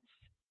in this.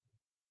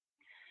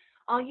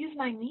 I'll use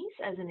my niece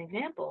as an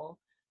example.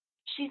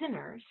 She's a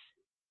nurse.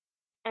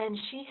 And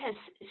she has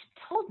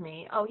told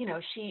me,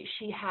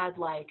 she had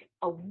like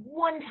a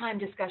one-time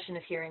discussion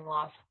of hearing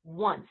loss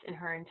once in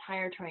her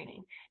entire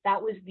training.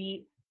 That was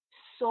the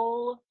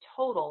sole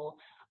total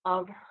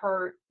of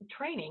her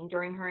training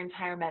during her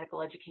entire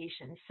medical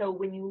education. So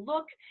when you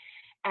look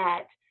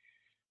at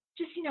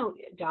just,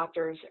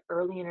 doctors,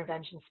 early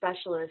intervention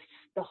specialists,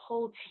 the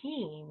whole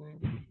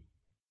team,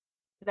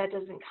 that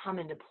doesn't come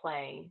into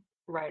play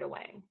right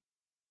away.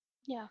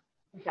 Yeah.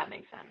 If that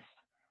makes sense.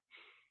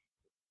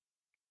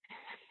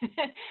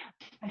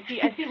 I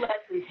see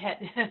Leslie's head.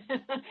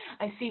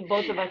 I see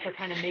both of us are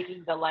kind of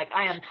making the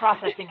I am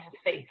processing his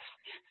face.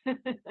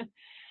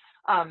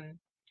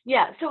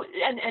 Yeah. So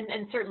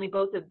and certainly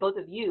both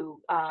of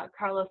you,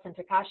 Carlos and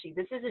Takashi,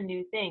 this is a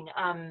new thing.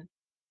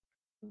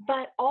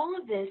 But all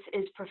of this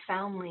is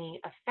profoundly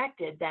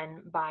affected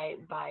then by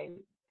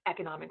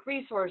economic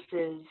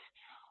resources.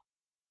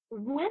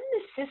 When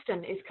the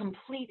system is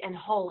complete and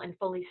whole and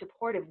fully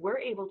supportive, we're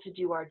able to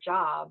do our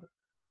job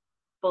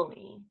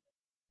fully.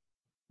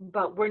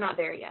 But we're not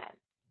there yet.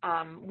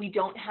 We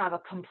don't have a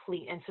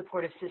complete and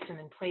supportive system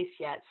in place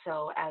yet.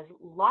 So as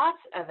lots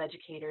of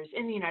educators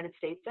in the United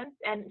States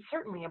and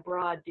certainly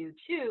abroad do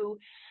too,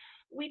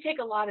 we take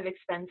a lot of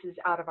expenses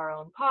out of our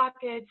own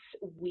pockets.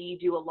 We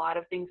do a lot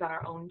of things on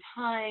our own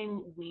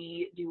time.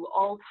 We do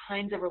all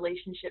kinds of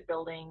relationship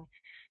building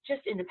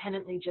just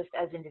independently, just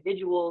as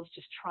individuals,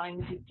 just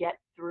trying to get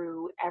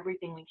through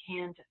everything we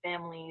can to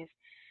families,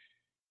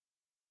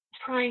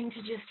 trying to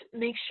just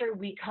make sure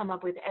we come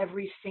up with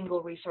every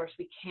single resource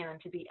we can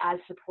to be as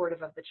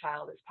supportive of the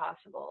child as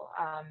possible.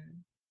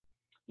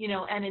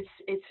 And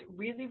it's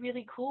really,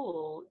 really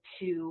cool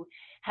to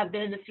have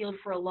been in the field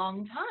for a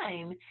long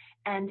time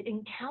and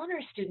encounter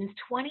students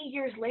 20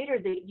 years later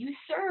that you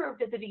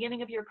served at the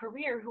beginning of your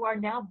career who are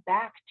now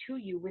back to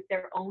you with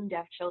their own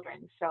deaf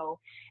children. So,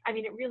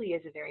 it really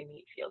is a very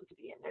neat field to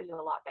be in. There's a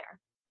lot there.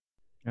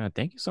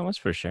 Thank you so much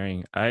for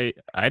sharing. I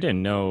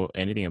didn't know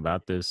anything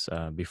about this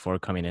before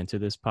coming into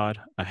this pod.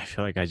 I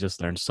feel like I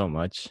just learned so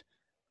much,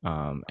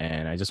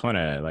 and I just want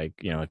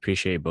to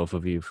appreciate both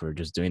of you for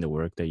just doing the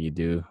work that you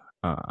do,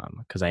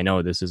 because I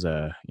know this is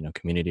a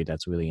community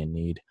that's really in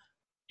need.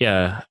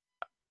 Yeah,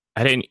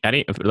 Leslie,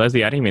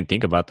 I didn't even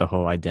think about the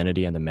whole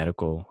identity and the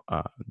medical,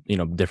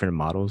 different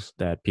models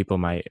that people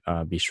might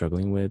be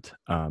struggling with.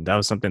 That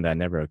was something that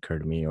never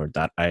occurred to me or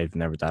that I've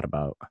never thought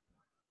about.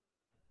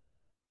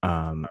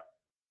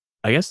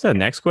 I guess the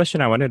next question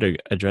I wanted to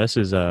address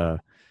is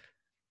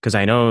because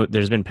I know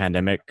there's been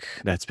pandemic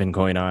that's been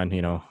going on,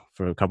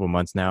 for a couple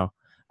months now.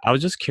 I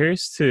was just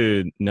curious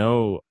to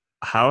know,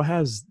 how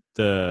has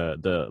the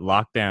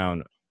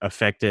lockdown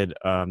affected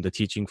the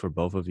teaching for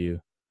both of you?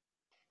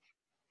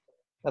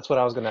 That's what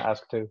I was going to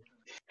ask too.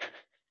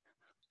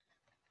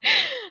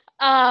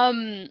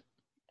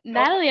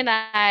 Natalie and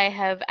I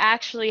have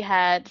actually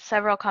had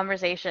several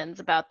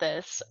conversations about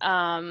this,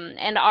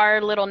 and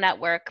our little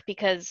network,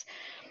 because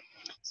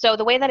so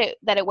the way that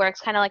it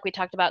works, kind of like we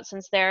talked about,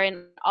 since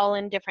they're all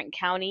in different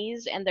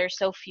counties and there's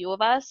so few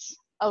of us,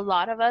 a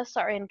lot of us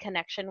are in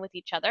connection with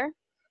each other.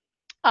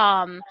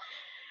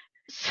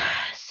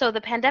 So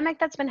the pandemic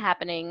that's been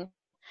happening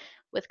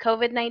with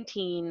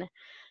COVID-19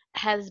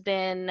 has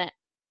been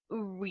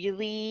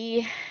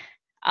really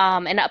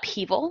an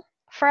upheaval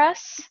for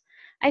us,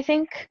 I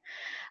think.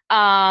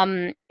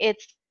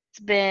 It's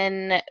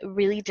been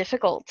really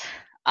difficult.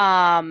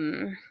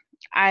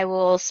 I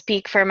will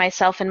speak for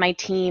myself and my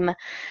team,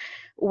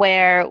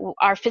 where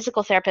our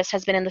physical therapist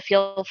has been in the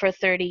field for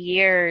 30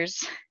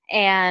 years,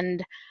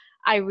 and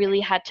I really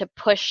had to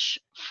push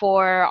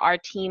for our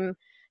team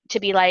to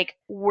be like,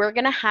 we're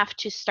going to have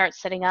to start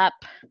setting up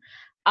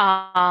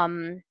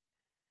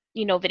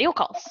video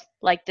calls.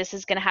 Like, this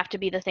is going to have to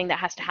be the thing that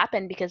has to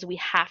happen, because we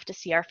have to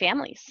see our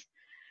families.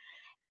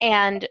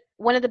 And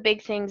one of the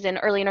big things in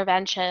early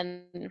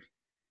intervention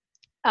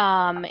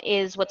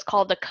is what's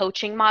called the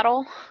coaching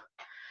model.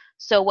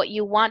 So what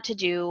you want to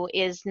do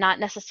is not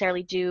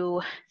necessarily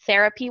do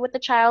therapy with the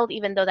child,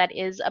 even though that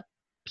is a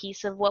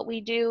piece of what we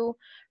do,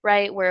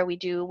 right? Where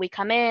we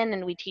come in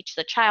and we teach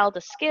the child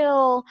a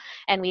skill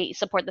and we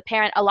support the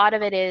parent. A lot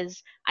of it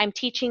is, I'm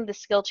teaching the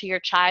skill to your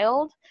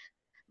child,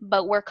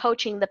 but we're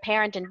coaching the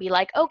parent and be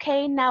like,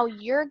 okay, now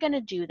you're going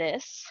to do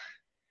this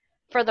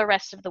for the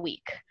rest of the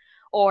week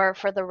or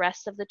for the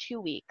rest of the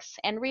 2 weeks.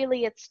 And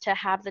really it's to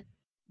have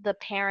the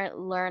parent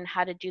learn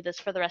how to do this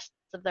for the rest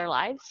of their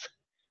lives,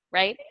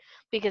 right?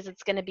 Because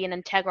it's going to be an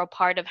integral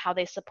part of how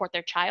they support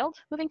their child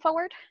moving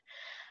forward.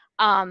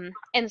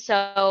 And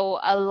so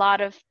a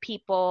lot of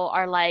people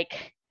are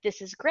like,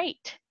 this is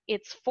great.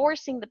 It's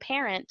forcing the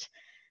parent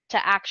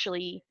to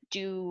actually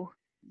do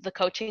the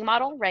coaching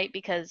model, right?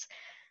 Because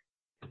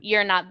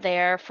you're not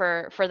there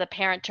for the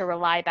parent to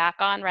rely back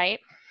on, right?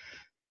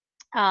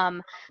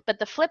 But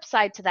the flip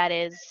side to that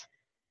is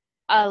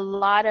a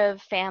lot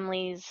of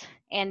families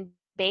and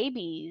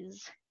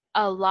babies,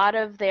 a lot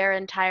of their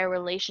entire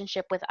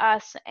relationship with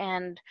us,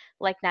 and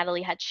like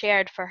Natalie had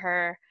shared for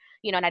her,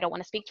 and I don't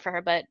want to speak for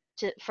her, but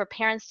for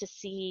parents to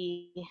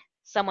see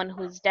someone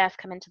who's deaf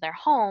come into their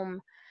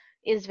home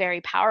is very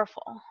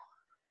powerful,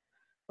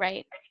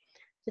 right?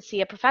 To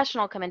see a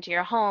professional come into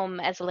your home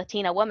as a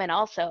Latina woman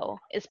also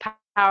is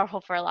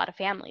powerful for a lot of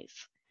families.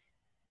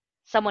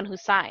 Someone who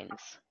signs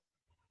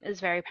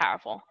is very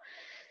powerful.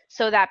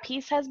 So that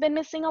piece has been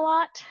missing a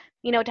lot,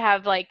 to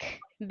have like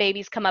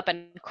babies come up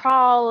and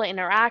crawl,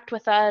 interact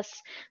with us.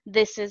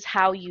 This is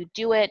how you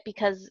do it,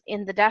 because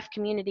in the deaf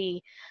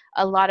community,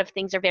 a lot of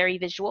things are very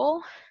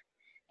visual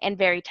and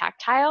very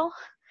tactile.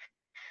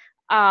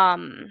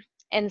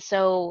 And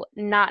so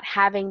not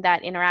having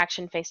that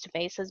interaction face to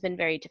face has been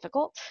very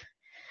difficult.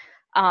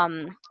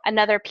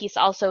 Another piece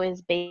also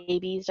is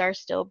babies are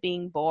still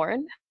being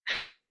born.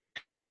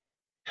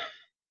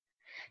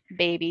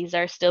 Babies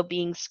are still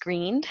being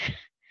screened.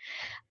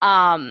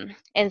 And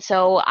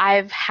so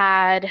I've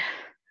had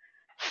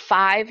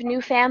 5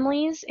 new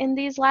families in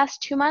these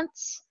last 2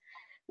 months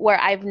where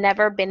I've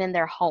never been in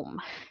their home,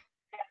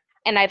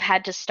 and I've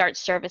had to start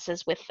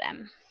services with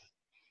them,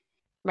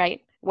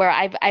 right? Where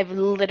I've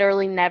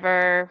literally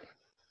never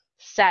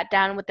sat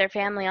down with their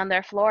family on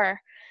their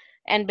floor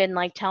and been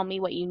like, tell me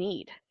what you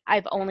need.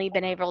 I've only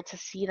been able to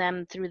see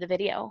them through the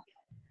video.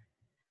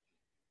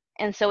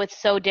 And so it's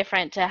so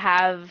different to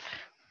have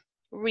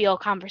real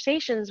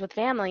conversations with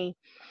family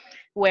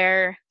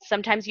where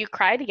sometimes you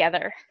cry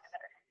together,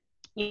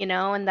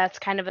 and that's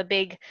kind of a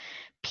big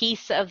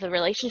piece of the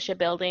relationship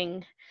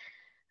building,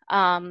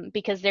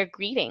 because they're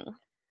grieving,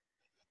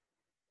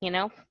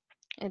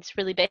 it's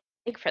really big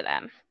for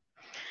them.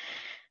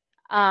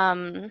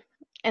 And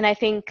I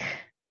think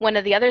one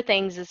of the other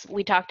things is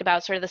we talked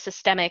about sort of the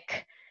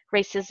systemic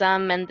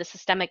racism and the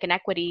systemic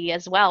inequity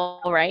as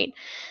well, right?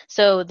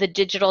 So the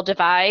digital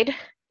divide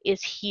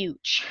is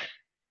huge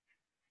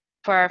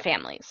for our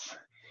families.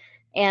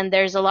 And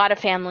there's a lot of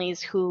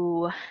families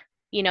who,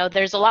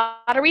 there's a lot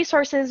of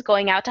resources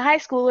going out to high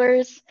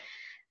schoolers.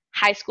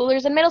 High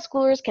schoolers and middle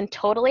schoolers can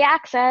totally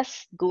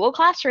access Google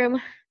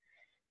Classroom.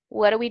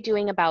 What are we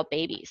doing about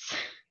babies?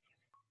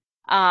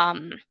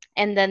 And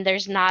then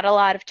there's not a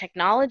lot of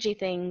technology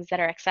things that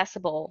are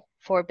accessible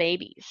for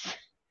babies.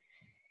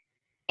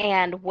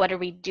 And what are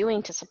we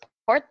doing to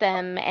support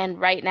them? And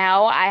right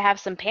now I have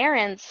some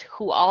parents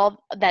who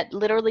that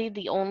literally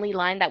the only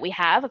line that we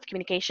have of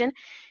communication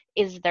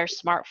is their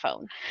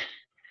smartphone.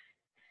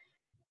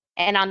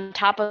 And on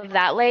top of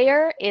that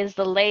layer is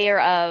the layer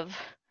of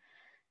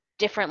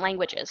different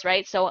languages,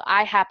 right? So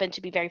I happen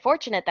to be very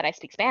fortunate that I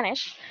speak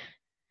Spanish,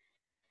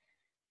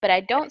 but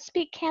I don't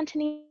speak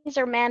Cantonese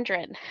or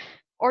Mandarin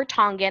or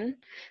Tongan.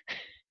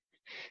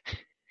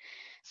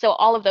 So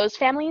all of those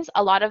families,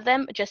 a lot of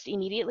them just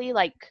immediately,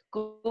 like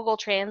Google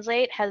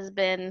Translate has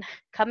been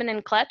coming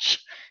in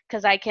clutch,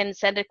 because I can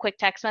send a quick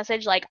text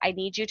message like, I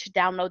need you to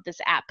download this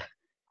app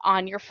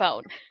on your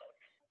phone,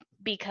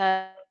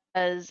 because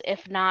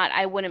if not,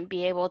 I wouldn't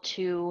be able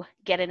to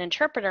get an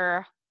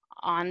interpreter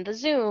on the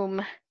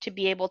Zoom to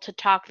be able to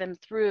talk them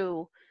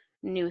through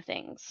new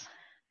things.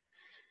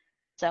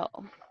 So,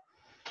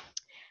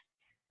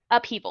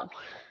 upheaval.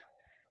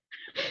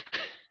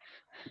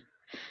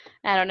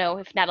 I don't know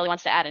if Natalie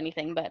wants to add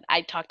anything, but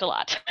I talked a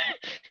lot.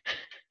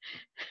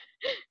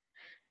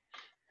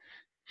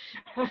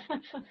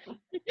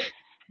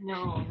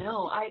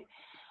 No,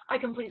 I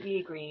completely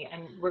agree,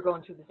 and we're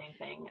going through the same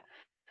thing.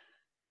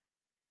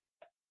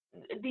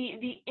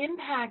 The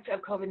impact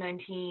of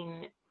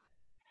COVID-19,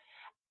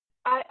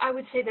 I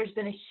would say there's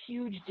been a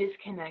huge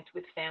disconnect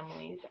with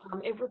families.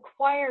 It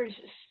requires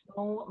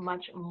so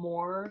much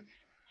more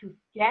to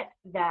get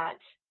that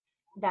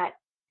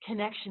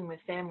connection with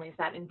families,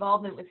 that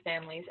involvement with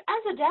families.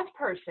 As a deaf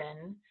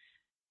person,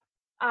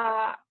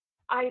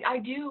 I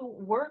do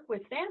work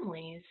with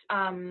families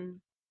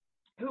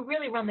who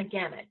really run the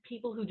gamut.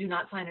 People who do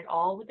not sign at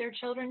all with their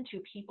children to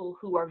people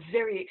who are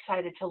very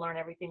excited to learn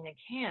everything they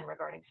can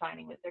regarding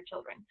signing with their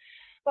children.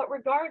 But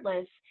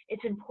regardless,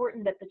 it's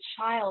important that the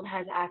child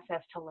has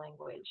access to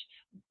language.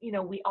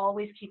 We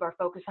always keep our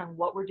focus on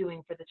what we're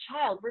doing for the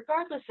child,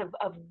 regardless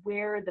of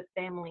where the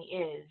family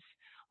is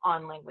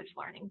on language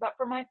learning. But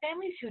for my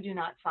families who do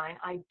not sign,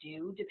 I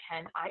do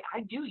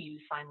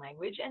use sign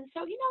language. And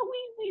so,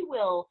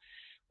 we'll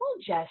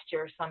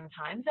gesture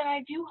sometimes, and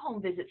I do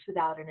home visits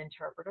without an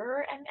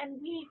interpreter, and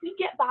we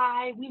get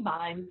by, we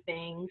mime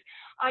things.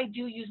 I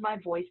do use my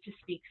voice to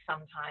speak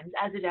sometimes.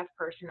 As a deaf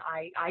person,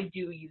 I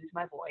do use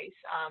my voice,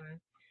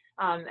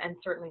 and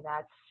certainly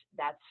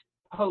that's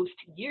post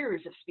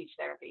years of speech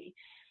therapy.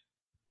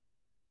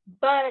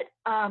 But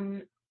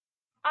I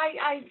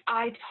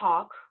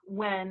talk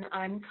when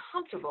I'm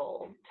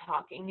comfortable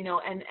talking, you know,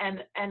 and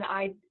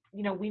I,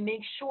 you know, we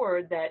make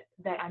sure that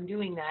I'm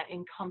doing that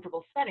in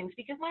comfortable settings,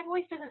 because my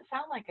voice doesn't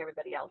sound like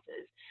everybody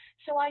else's.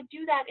 So I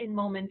do that in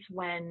moments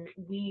when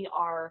we've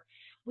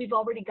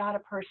already got a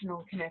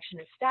personal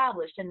connection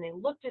established, and they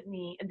look at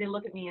me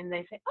and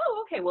they say,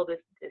 oh, okay, well, this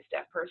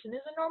deaf person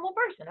is a normal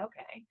person.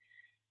 Okay,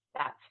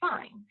 that's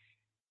fine.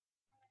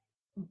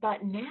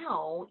 But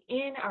now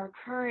in our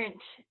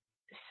current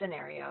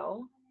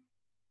scenario,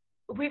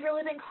 we've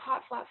really been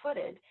caught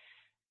flat-footed.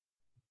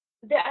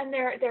 And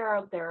there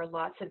are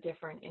lots of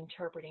different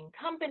interpreting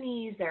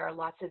companies. There are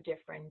lots of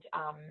different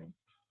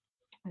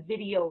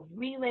video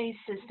relay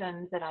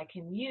systems that I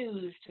can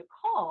use to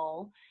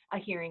call a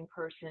hearing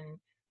person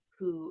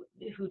who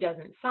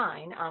doesn't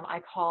sign.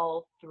 I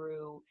call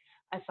through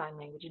a sign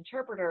language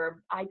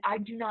interpreter. I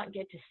do not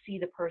get to see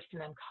the person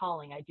I'm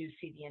calling. I do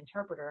see the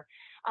interpreter.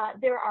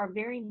 There are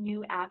very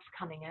new apps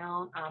coming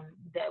out.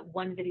 That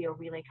one video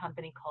relay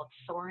company called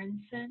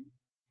Sorensen.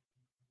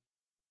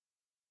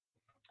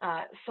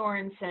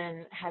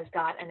 Sorensen has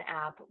got an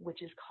app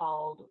which is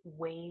called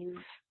Wavelo.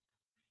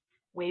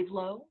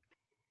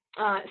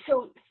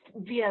 So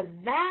via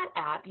that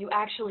app, you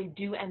actually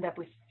do end up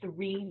with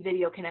 3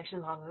 video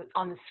connections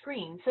on the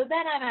screen. So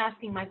then I'm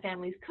asking my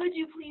families, could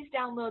you please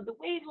download the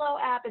Wavelo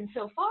app? And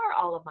so far,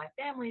 all of my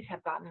families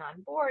have gotten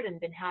on board and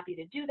been happy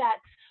to do that.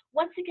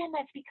 Once again,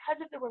 that's because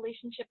of the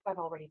relationship I've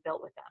already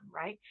built with them,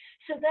 right?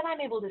 So then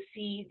I'm able to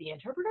see the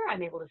interpreter,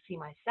 I'm able to see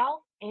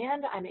myself,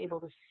 and I'm able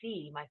to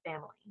see my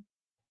family.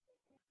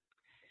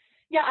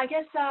 Yeah, I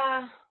guess,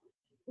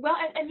 well,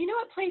 and you know,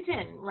 it plays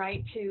in,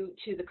 right, to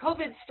the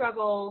COVID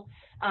struggle.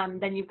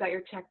 Then you've got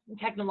your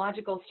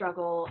technological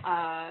struggle.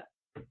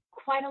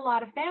 Quite a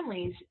lot of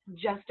families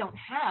just don't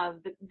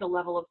have the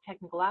level of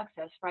technical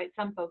access, right?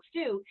 Some folks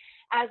do.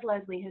 As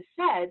Leslie has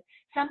said,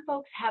 some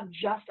folks have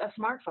just a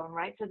smartphone,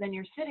 right? So then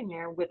you're sitting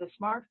there with a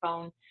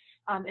smartphone,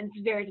 and it's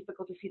very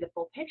difficult to see the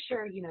full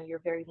picture. You know, you're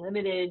very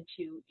limited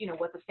to, you know,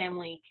 what the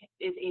family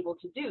is able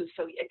to do.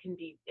 So it can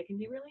be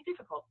really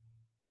difficult.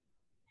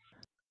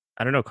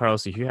 I don't know,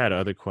 Carlos, if you had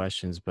other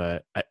questions,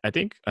 but I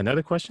think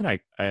another question I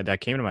that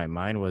came to my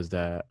mind was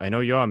that I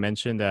know you all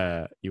mentioned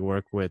that you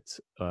work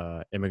with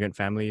immigrant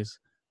families,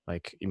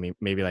 like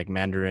maybe like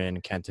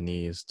Mandarin,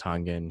 Cantonese,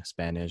 Tongan,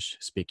 Spanish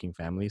speaking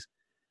families.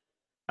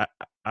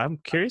 I'm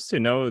curious to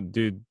know,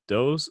 do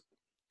those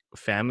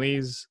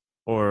families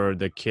or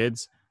the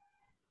kids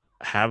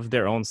have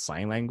their own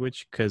sign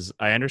language? Because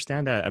I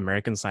understand that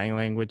American Sign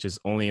Language is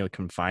only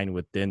confined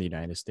within the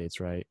United States,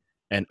 right?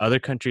 And other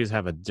countries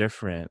have a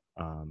different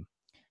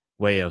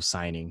way of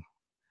signing.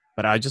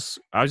 But I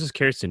was just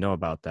curious to know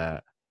about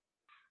that.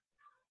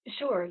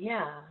 Sure,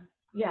 yeah.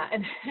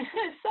 And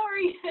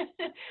sorry,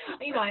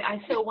 you know,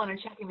 I still want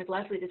to check in with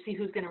Leslie to see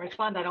who's going to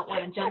respond. I don't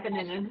want to jump in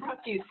and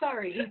interrupt you.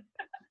 Sorry.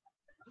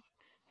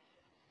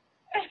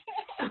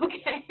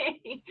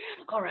 Okay.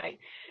 All right.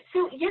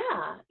 So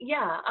yeah.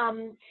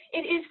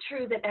 It is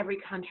true that every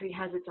country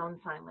has its own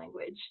sign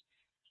language.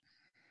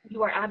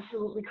 You are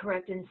absolutely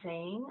correct in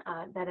saying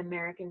that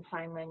American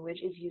Sign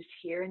Language is used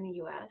here in the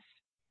U.S.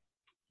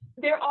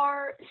 There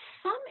are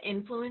some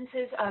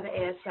influences of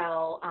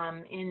ASL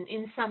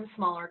in some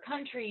smaller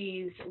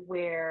countries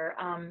where,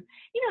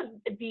 you know,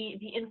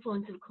 the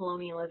influence of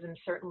colonialism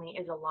certainly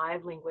is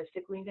alive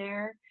linguistically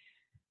there.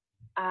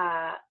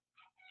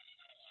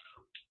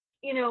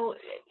 You know,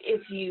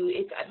 it's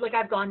like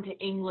I've gone to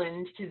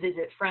England to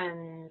visit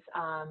friends,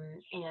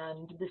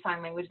 and the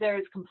sign language there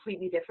is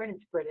completely different.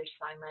 It's British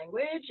Sign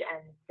Language,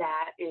 and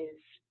that is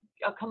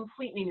a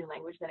completely new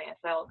language than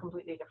ASL,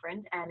 completely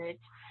different, and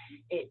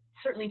it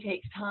certainly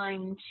takes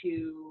time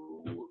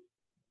to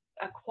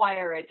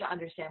acquire it, to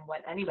understand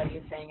what anybody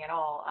is saying at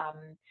all.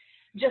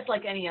 Just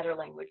like any other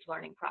language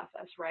learning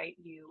process, right?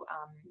 You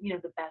know,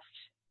 the best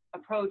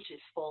approach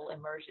is full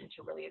immersion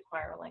to really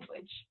acquire a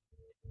language.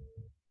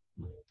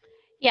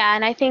 Yeah,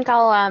 and I think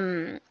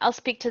I'll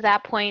speak to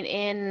that point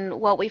in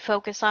what we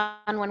focus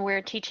on when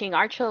we're teaching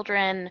our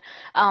children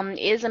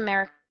is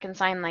American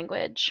Sign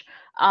Language.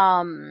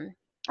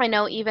 I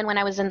know even when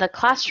I was in the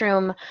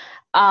classroom,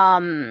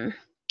 parents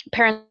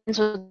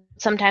would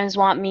sometimes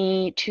want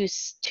me to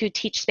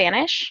teach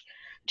Spanish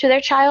to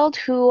their child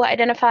who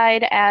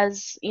identified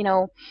as, you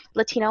know,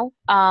 Latino,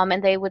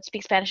 and they would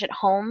speak Spanish at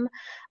home.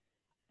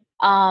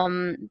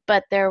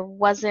 But there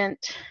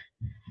wasn't,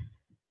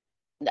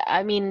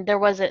 I mean, there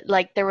was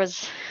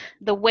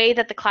the way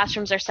that the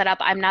classrooms are set up,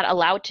 I'm not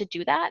allowed to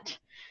do that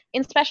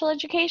in special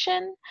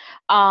education,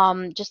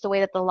 just the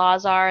way that the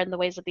laws are and the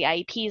ways that the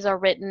IEPs are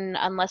written,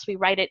 unless we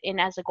write it in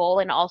as a goal.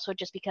 And also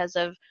just because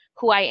of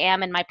who I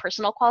am and my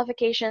personal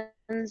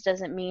qualifications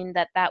doesn't mean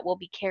that that will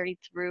be carried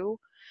through,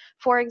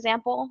 for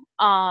example.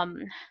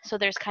 So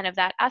there's kind of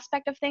that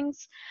aspect of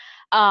things.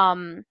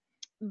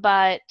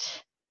 But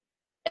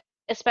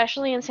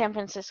especially in San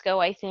Francisco,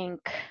 I think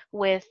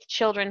with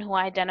children who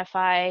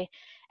identify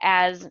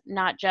as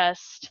not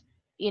just,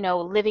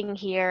 living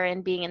here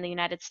and being in the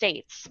United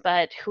States,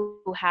 but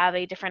who have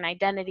a different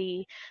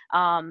identity,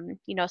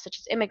 such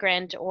as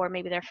immigrant or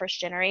maybe they're first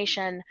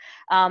generation.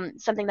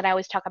 Something that I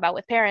always talk about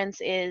with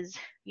parents is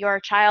your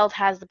child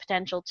has the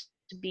potential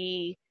to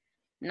be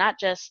not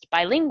just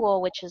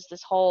bilingual, which is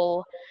this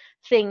whole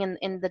thing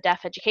in the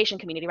deaf education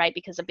community, right?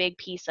 Because a big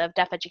piece of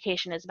deaf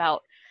education is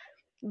about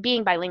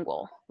being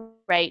bilingual,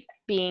 right?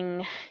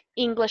 Being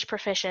English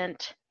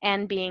proficient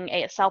and being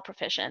ASL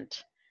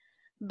proficient.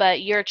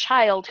 But your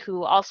child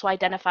who also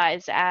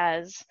identifies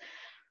as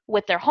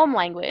with their home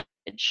language,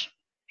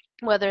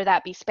 whether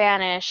that be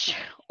Spanish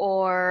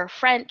or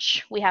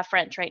French, we have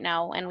French right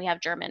now, and we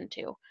have German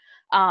too.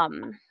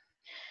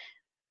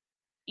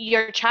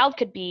 Your child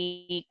could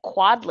be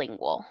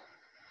quadlingual,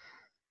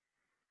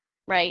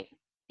 right?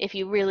 If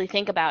you really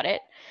think about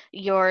it,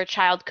 your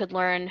child could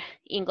learn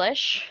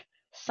English,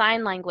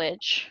 sign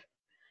language,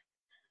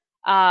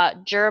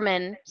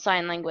 German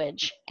sign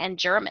language, and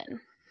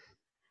German.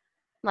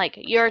 Like,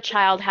 your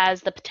child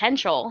has the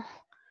potential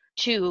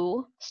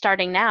to,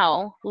 starting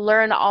now,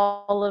 learn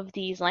all of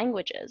these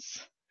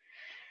languages.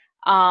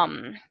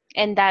 And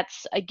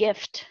that's a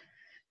gift,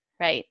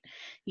 right?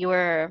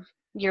 You're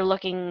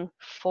looking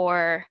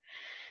for,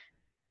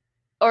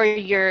 or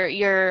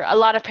a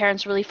lot of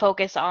parents really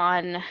focus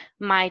on,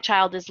 my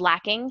child is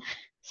lacking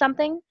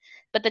something,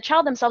 but the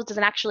child themselves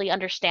doesn't actually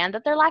understand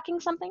that they're lacking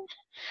something.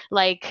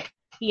 Like,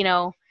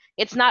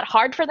 it's not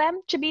hard for them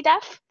to be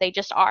deaf. They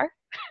just are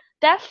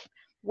deaf.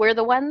 We're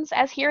the ones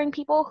as hearing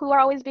people who are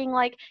always being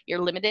like, you're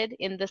limited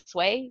in this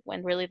way,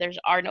 when really there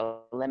are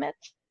no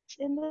limits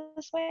in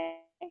this way.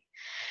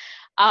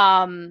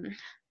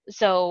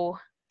 So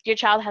your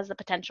child has the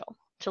potential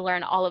to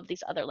learn all of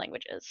these other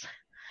languages.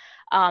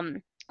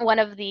 One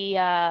of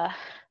the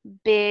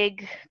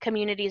big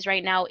communities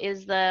right now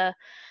is the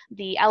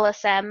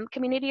LSM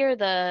community, or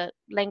the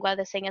Lengua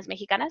de Señas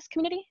Mexicanas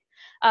community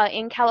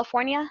in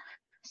California.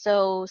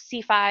 So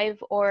C5,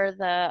 or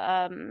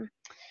the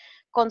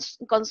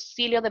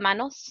Concilio de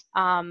Manos.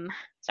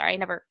 Sorry, I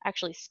never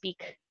actually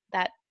speak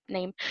that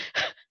name.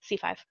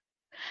 C5.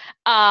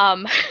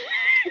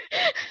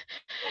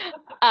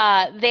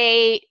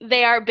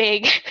 They are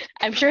big.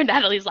 I'm sure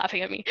Natalie's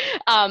laughing at me.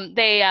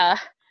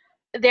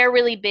 They're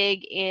really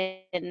big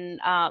in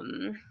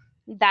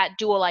that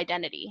dual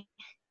identity,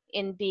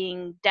 in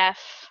being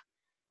deaf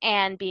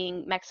and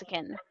being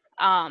Mexican.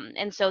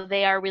 And so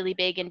they are really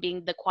big in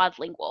being the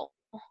quadlingual,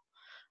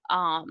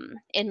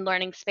 in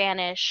learning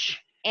Spanish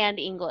and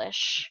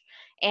English,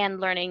 and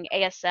learning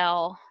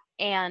ASL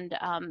and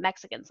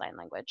Mexican Sign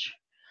Language.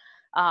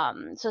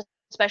 So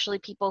especially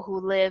people who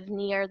live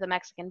near the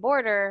Mexican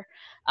border,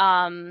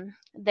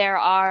 there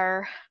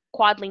are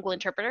quadlingual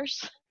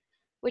interpreters,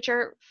 which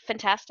are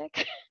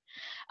fantastic,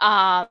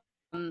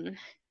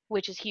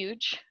 which is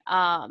huge.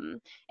 And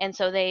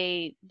so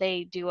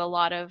they do a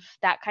lot of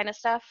that kind of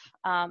stuff.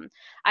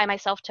 I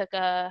myself took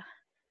a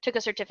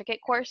certificate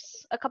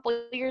course a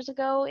couple years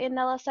ago in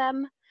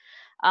LSM,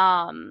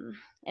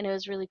 and it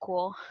was really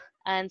cool.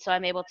 And so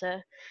I'm able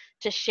to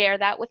share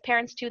that with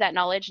parents too, that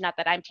knowledge. Not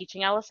that I'm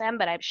teaching LSM,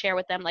 but I share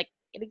with them, like,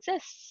 it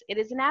exists. It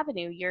is an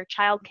avenue. Your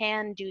child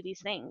can do these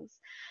things,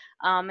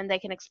 and they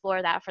can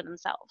explore that for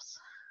themselves.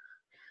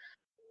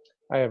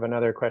 I have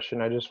another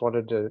question. I just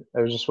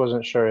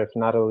wasn't sure if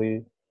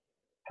Natalie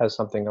has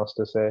something else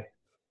to say.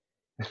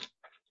 It's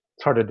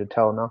harder to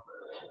tell now.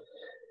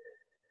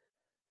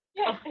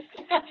 Yeah,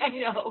 I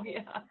know,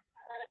 yeah.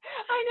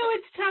 I know,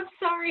 it's tough,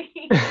 sorry.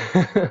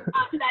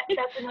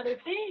 That's another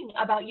thing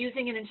about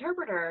using an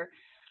interpreter.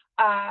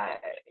 I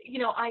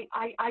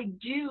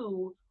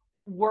do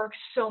work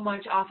so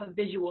much off of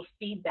visual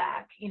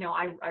feedback.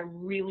 I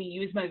really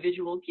use my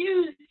visual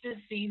cues to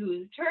see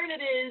whose turn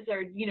it is,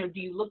 or, do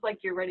you look like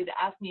you're ready to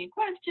ask me a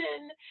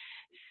question?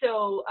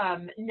 So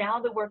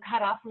now that we're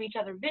cut off from each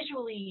other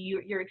visually,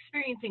 you're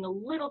experiencing a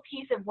little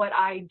piece of what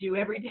I do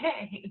every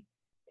day.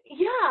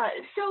 Yeah,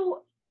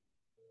 so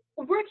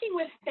working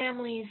with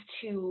families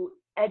to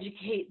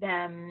educate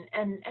them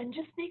and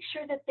just make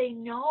sure that they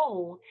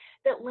know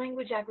that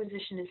language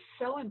acquisition is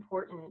so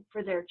important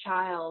for their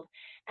child,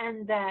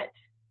 and that,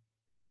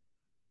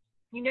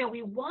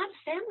 we want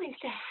families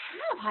to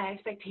have high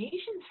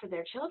expectations for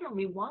their children.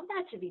 We want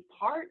that to be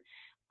part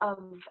of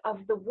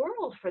the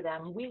world for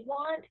them. We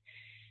want,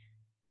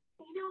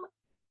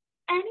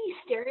 any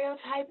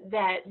stereotype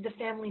that the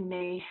family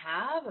may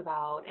have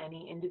about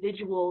any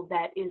individual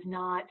that is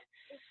not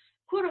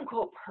quote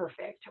unquote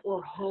perfect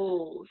or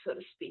whole, so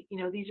to speak.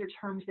 These are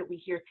terms that we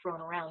hear thrown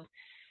around.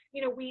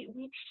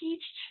 We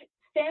teach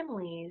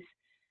families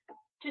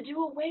to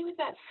do away with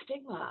that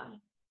stigma.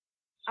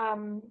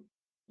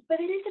 But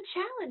it is a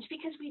challenge,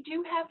 because we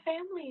do have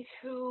families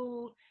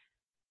who,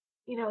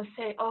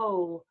 say,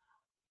 oh,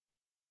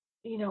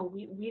 we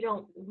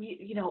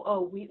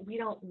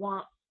don't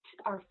want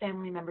our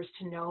family members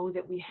to know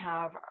that we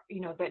have,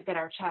 that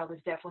our child is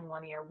deaf in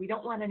one ear. We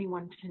don't want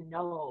anyone to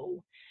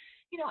know.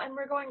 And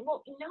we're going,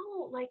 well,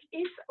 no, like,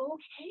 it's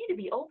okay to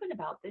be open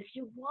about this.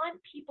 You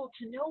want people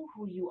to know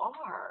who you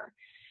are.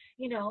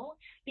 you know,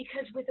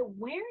 because with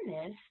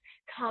awareness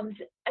comes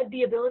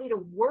the ability to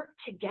work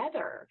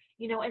together,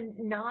 you know, and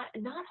not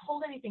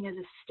hold anything as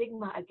a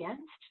stigma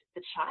against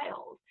the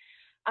child.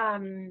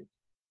 And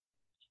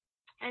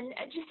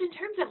just in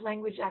terms of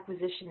language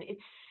acquisition,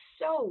 it's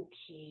so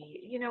key,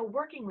 you know,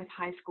 working with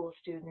high school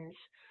students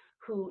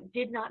who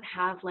did not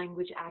have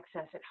language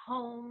access at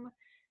home.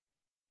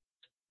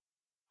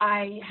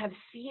 I have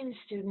seen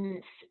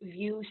students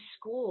view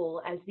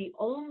school as the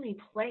only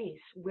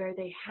place where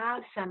they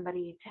have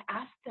somebody to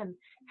ask them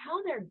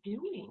how they're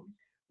doing,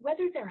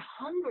 whether they're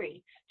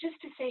hungry, just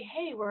to say,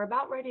 hey, we're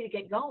about ready to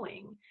get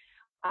going.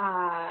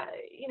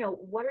 You know,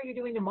 what are you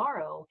doing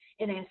tomorrow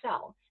in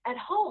ASL? At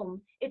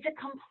home, it's a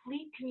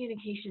complete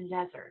communication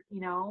desert, you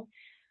know.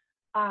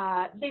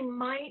 They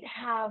might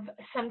have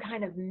some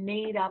kind of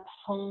made up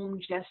home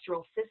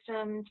gestural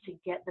system to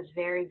get the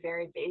very,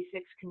 very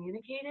basics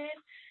communicated.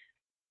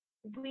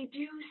 We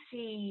do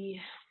see,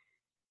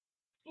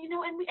 you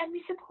know, and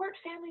we support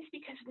families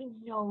because we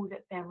know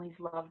that families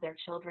love their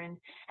children,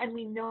 and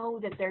we know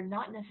that they're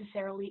not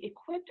necessarily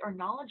equipped or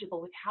knowledgeable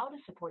with how to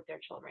support their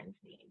children's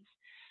needs.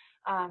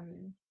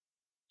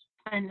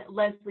 And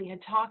Leslie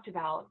had talked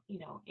about, you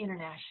know,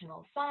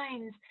 international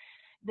signs,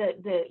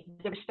 the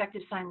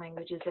respective sign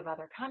languages of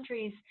other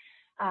countries.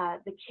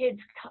 The kids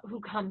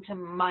who come to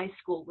my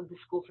school, with the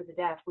School for the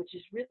Deaf, which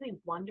is really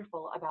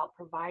wonderful about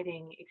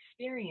providing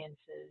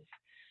experiences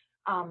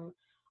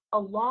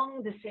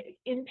along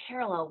in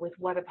parallel with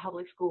what a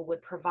public school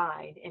would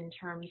provide in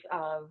terms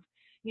of,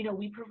 you know,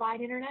 we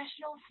provide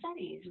international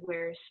studies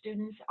where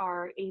students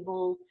are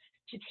able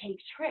to take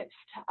trips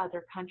to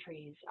other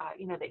countries.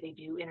 You know, they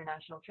do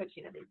international trips.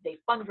 You know, they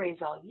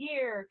fundraise all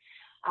year.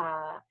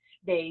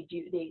 They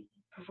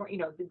perform, you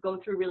know, they go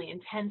through really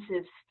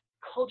intensive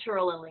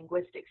cultural and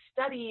linguistic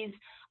studies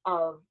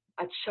of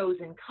a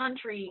chosen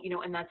country, you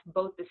know, and that's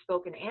both the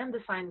spoken and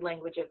the signed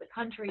language of the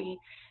country.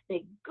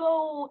 They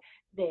go,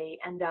 they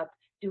end up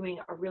doing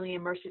a really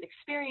immersive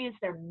experience.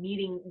 They're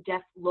meeting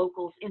deaf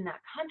locals in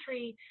that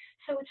country.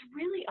 So it's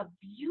really a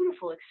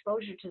beautiful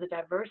exposure to the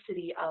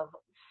diversity of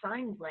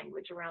signs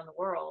language around the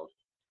world.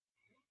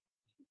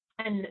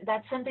 And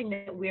that's something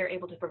that we're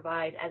able to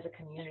provide as a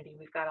community.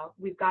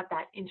 We've got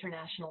that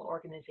international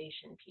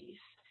organization piece.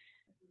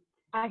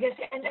 I guess,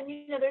 and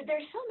you know,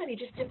 there's so many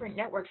just different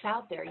networks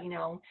out there, you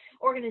know,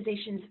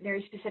 organizations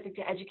very specific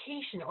to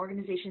education,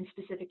 organizations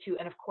specific to,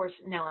 and of course,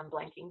 now I'm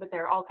blanking, but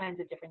there are all kinds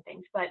of different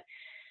things. But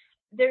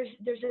the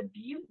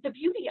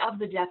beauty of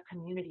the deaf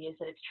community is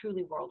that it's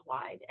truly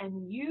worldwide,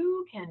 and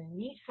you can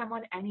meet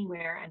someone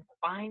anywhere and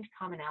find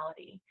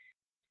commonality.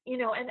 You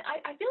know, and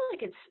I feel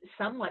like it's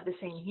somewhat the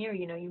same here.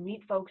 You know, you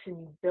meet folks and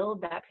you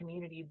build that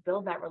community, you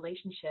build that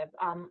relationship,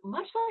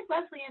 much like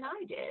Leslie and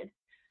I did.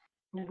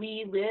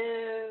 We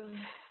live,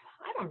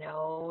 I don't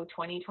know,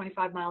 20,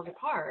 25 miles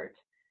apart.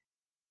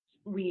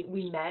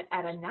 We met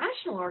at a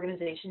national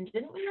organization,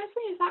 didn't we,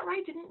 Leslie? Is that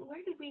right?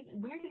 Where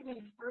did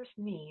we first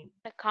meet?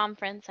 A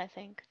conference, I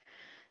think,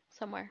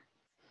 somewhere.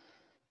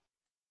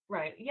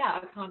 Right.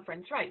 Yeah, a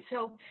conference. Right.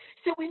 So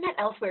we met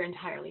elsewhere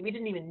entirely. We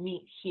didn't even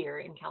meet here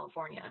in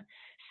California.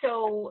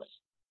 So,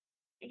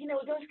 you know,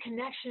 those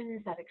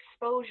connections, that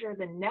exposure,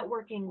 the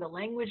networking, the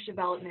language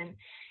development,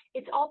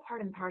 it's all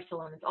part and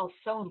parcel, and it's all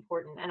so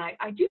important. And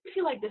I do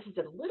feel like this is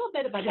a little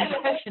bit of a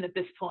digression at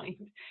this point.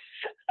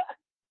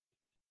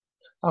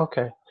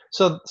 Okay.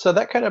 So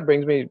that kind of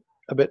brings me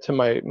a bit to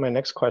my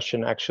next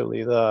question,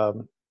 actually.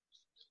 The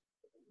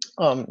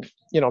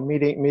you know,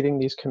 meeting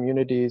these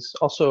communities.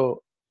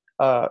 Also,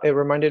 it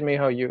reminded me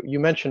how you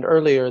mentioned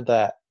earlier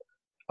that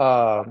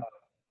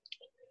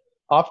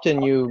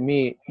often you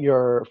meet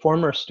your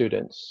former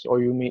students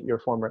or you meet your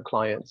former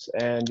clients,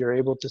 and you're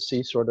able to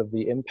see sort of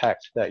the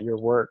impact that your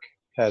work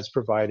has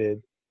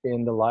provided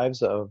in the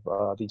lives of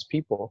these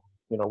people,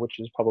 you know, which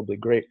is probably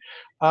great.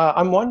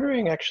 I'm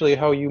wondering actually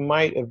how you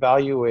might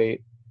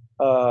evaluate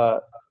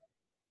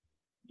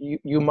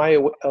you might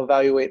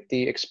evaluate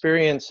the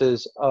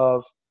experiences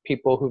of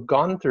people who've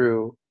gone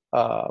through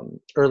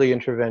early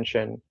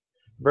intervention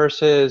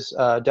versus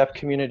deaf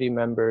community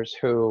members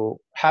who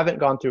haven't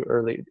gone through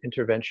early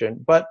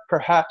intervention, but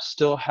perhaps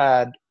still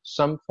had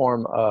some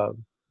form of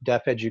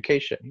deaf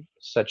education,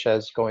 such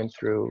as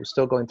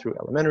still going through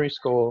elementary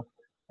school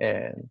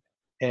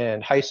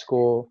and high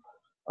school.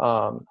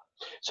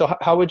 So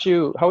how would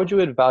you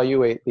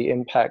evaluate the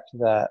impact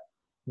that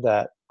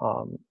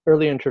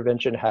early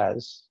intervention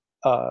has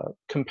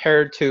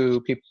compared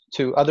to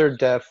other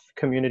deaf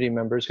community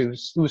members who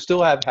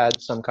still have had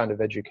some kind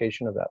of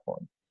education of that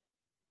form?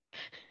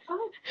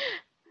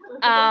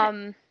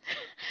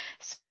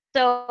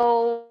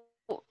 So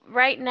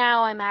right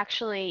now I'm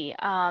actually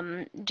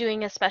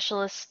doing a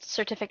specialist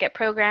certificate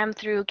program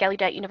through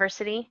Gallaudet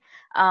University.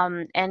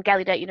 And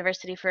Gallaudet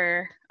University,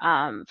 for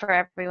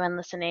everyone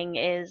listening,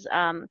 is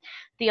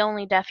the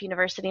only deaf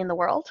university in the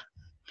world.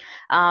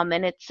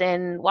 And it's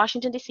in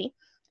Washington, D.C.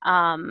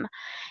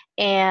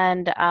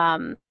 And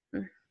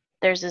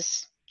there's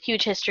this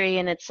huge history,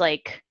 and it's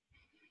like,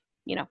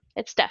 you know,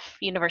 it's deaf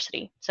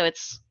university. So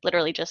it's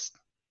literally just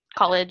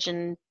college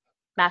and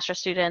master's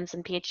students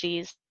and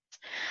PhDs,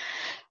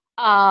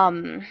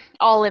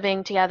 all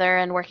living together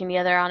and working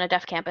together on a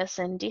deaf campus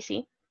in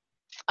DC.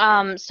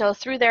 So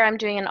through there, I'm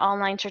doing an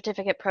online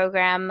certificate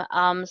program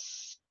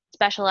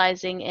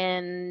specializing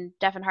in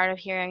deaf and hard of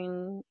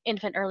hearing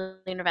infant early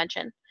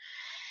intervention.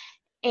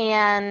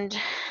 And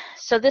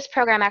so this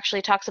program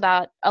actually talks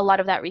about a lot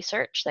of that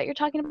research that you're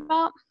talking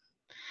about,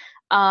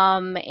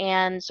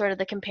 and sort of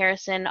the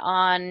comparison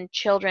on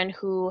children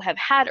who have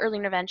had early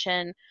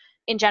intervention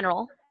in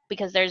general,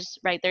 because there's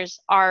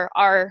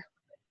our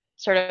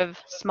sort of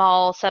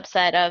small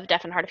subset of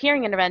deaf and hard of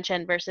hearing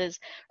intervention versus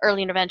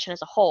early intervention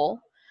as a whole,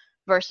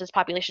 versus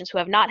populations who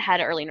have not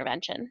had early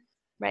intervention,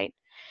 right?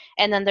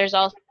 And then there's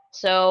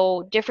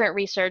also different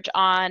research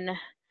on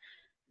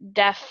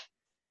deaf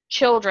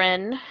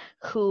children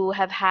who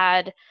have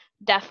had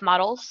deaf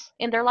models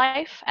in their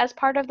life as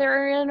part of their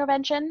early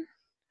intervention,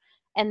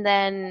 and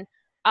then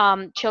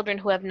children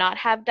who have not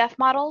had deaf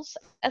models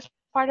as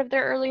part of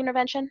their early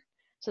intervention.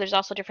 So there's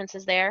also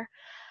differences there.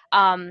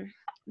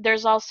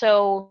 There's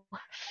also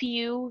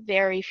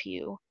very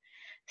few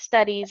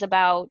studies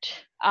about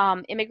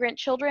immigrant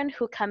children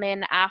who come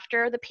in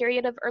after the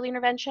period of early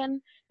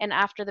intervention and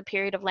after the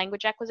period of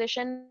language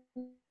acquisition,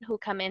 who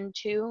come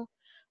into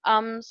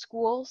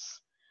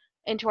schools,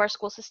 into our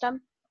school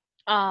system,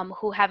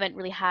 who haven't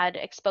really had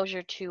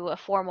exposure to a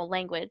formal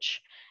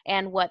language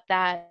and what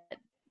that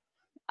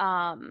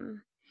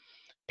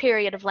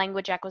period of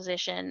language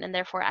acquisition and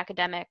therefore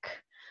academic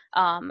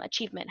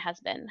achievement has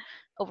been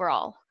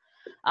overall.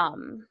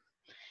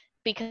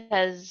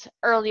 Because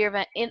early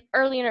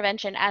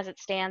intervention as it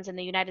stands in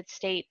the United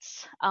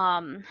States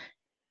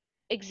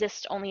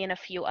exists only in a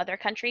few other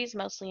countries,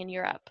 mostly in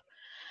Europe.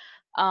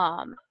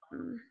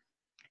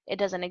 It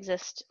doesn't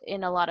exist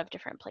in a lot of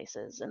different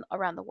places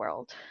around the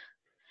world.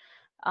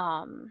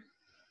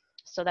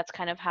 So that's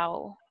kind of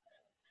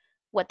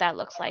what that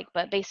looks like.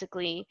 But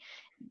basically,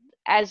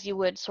 as you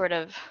would sort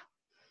of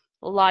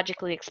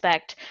logically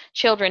expect,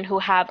 children who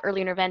have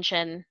early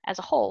intervention as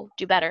a whole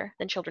do better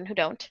than children who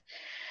don't.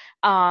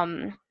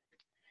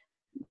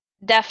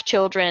 Deaf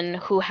children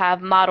who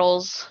have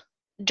models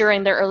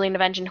during their early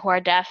intervention who are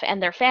deaf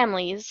and their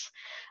families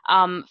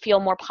feel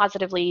more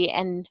positively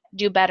and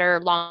do better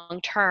long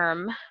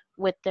term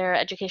with their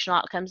educational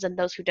outcomes than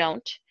those who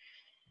don't.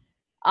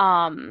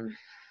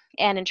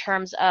 And in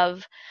terms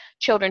of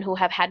children who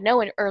have had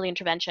no early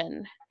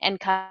intervention and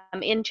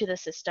come into the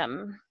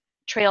system,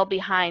 trail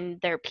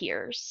behind their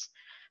peers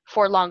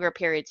for longer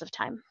periods of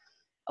time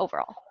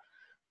overall.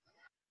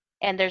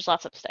 And there's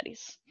lots of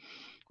studies,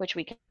 which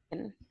we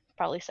can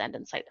probably send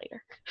and cite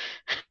later.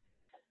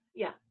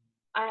 Yeah,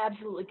 I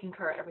absolutely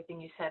concur.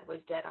 Everything you said was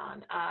dead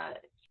on. I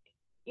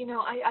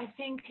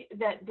think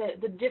that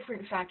the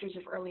different factors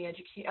of early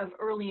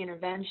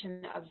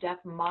intervention, of deaf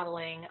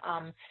modeling,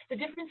 the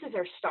differences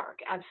are stark.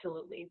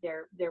 Absolutely,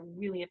 they're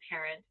really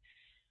apparent.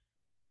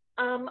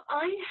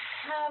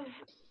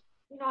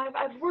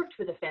 I've worked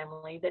with a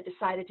family that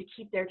decided to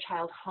keep their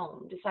child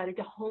home, decided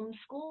to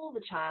homeschool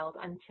the child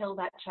until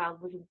that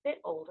child was a bit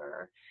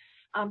older,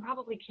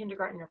 probably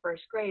kindergarten or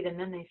first grade, and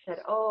then they said,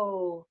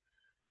 oh,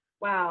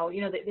 wow,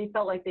 they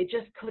felt like they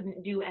just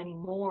couldn't do any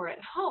more at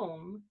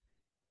home.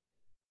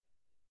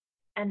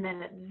 And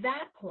then at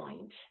that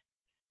point,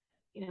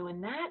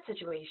 in that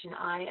situation,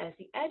 I, as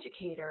the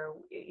educator,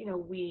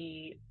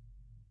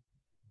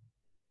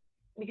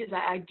 because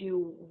I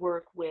do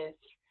work with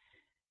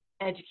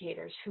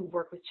educators who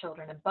work with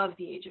children above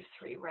the age of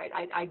 3, right?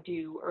 I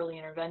do early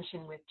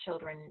intervention with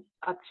children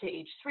up to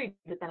age 3,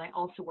 but then I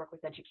also work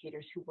with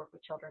educators who work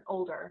with children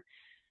older.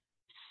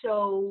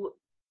 So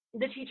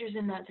the teachers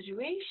in that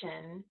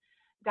situation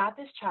got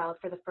this child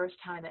for the first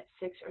time at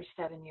 6 or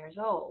 7 years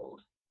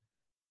old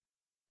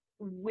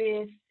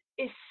with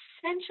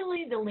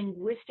essentially the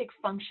linguistic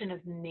function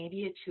of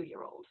maybe a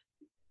 2-year-old,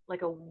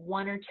 like a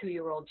 1 or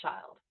 2-year-old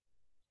child.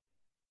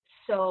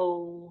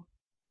 So,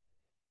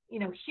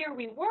 here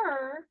we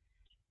were,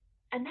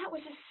 and that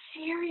was a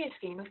serious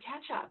game of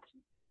catch up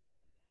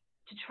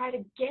to try to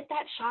get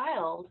that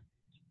child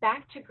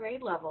back to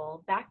grade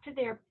level, back to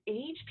their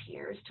age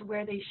peers, to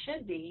where they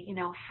should be,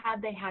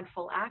 had they had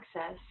full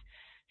access.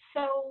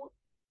 So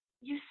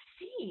you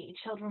see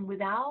children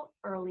without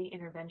early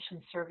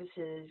intervention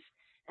services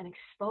and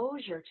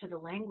exposure to the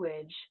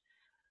language,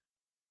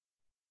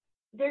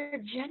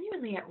 they're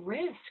genuinely at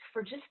risk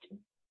for just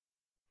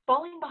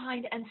falling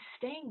behind and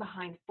staying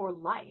behind for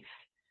life.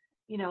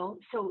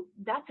 So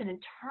that's an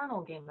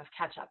eternal game of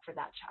catch up for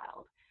that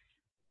child.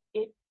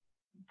 It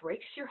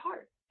breaks your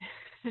heart.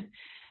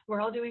 We're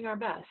all doing our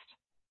best.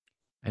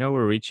 I know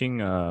we're reaching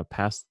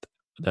past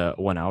the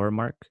 1 hour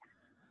mark,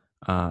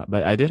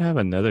 but I did have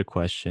another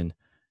question,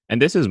 and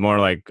this is more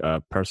like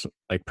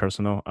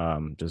personal.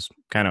 Just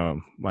kind of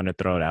want to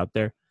throw it out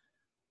there.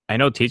 I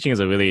know teaching is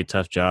a really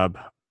tough job,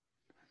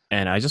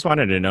 and I just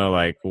wanted to know,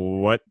 like,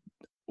 what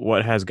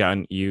has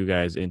gotten you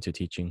guys into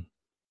teaching?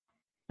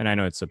 And I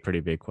know it's a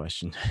pretty big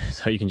question,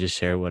 so you can just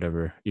share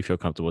whatever you feel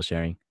comfortable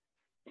sharing.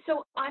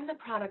 So I'm the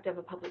product of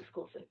a public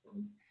school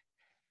system.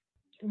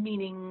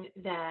 meaning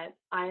that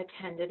I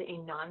attended a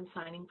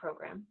non-signing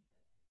program.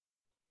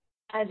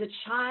 As a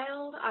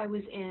child, I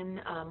was in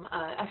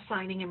a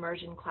signing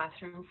immersion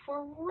classroom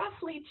for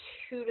roughly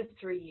 2 to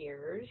 3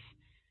 years.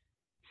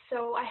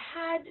 So I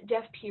had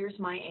deaf peers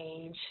my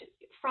age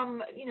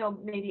from,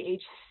 maybe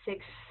age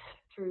 6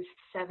 through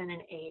 7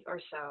 and 8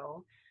 or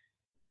so.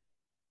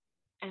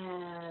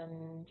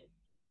 And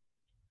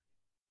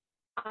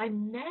I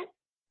met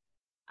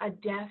a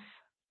deaf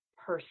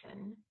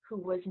person who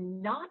was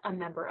not a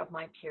member of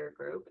my peer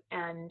group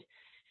and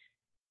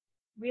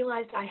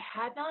realized I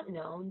had not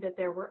known that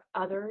there were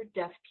other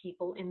deaf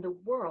people in the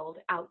world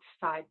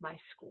outside my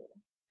school.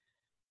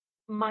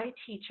 My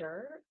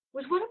teacher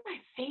was one of my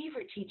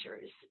favorite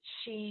teachers.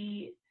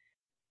 She,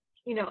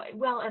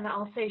 and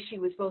I'll say she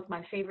was both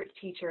my favorite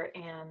teacher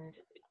and,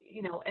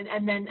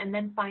 and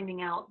then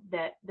finding out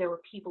that there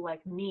were people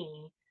like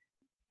me.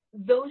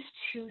 Those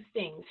two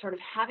things, sort of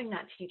having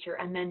that teacher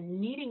and then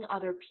meeting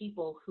other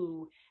people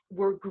who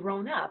were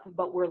grown up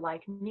but were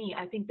like me,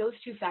 I think those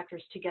two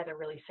factors together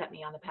really set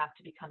me on the path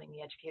to becoming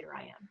the educator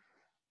I am.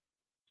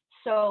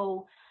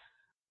 So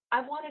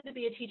I've wanted to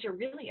be a teacher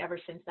really ever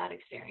since that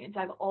experience.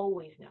 I've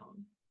always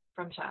known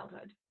from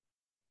childhood.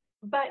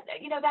 But,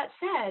 that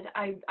said,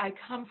 I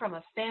come from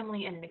a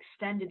family and an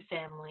extended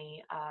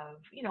family of,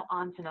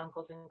 aunts and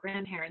uncles and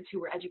grandparents who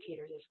were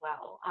educators as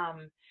well.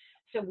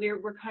 So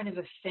we're kind of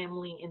a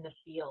family in the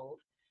field.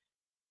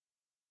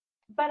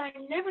 But I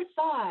never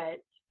thought,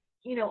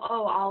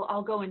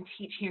 I'll go and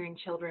teach hearing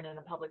children in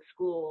a public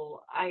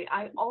school.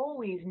 I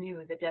always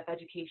knew that deaf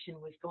education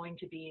was going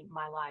to be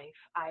my life.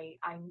 I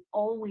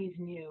always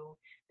knew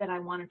that I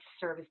wanted to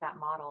serve as that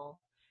model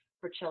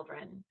for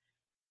children.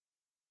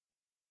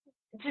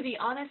 To be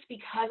honest,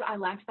 because I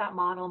lacked that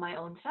model my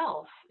own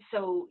self.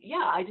 So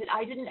yeah, I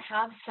didn't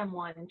have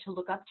someone to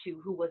look up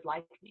to who was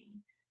like me.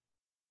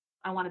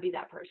 I want to be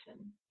that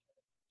person.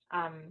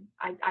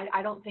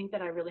 I don't think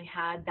that I really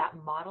had that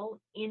model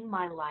in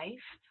my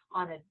life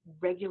on a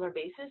regular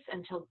basis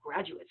until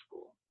graduate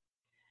school.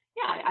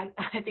 Yeah,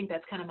 I think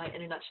that's kind of my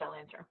in a nutshell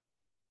answer.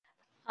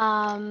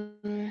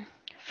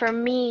 For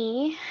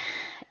me,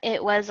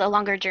 it was a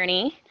longer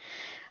journey.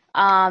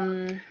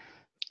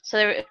 So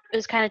it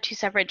was kind of two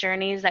separate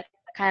journeys that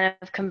kind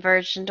of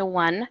converged into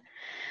one.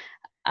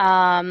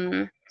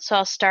 So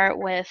I'll start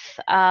with,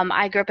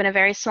 I grew up in a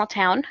very small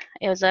town.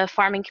 It was a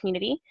farming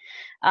community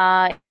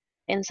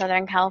in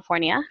Southern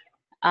California.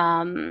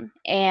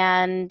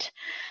 And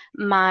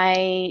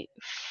my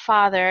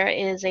father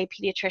is a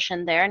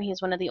pediatrician there, and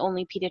he's one of the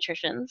only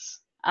pediatricians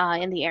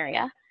in the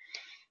area.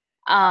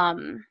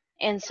 And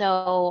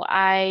so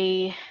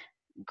I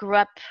grew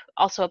up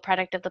also a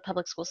product of the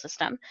public school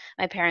system.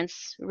 My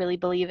parents really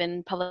believe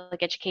in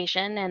public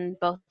education, and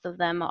both of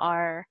them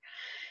are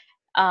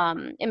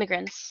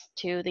immigrants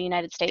to the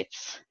United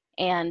States.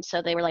 And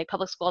so they were like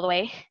public school all the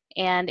way.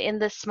 And in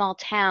this small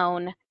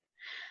town,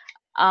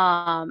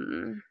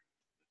 there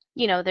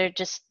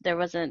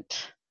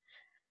wasn't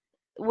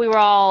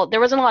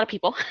a lot of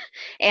people,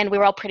 and we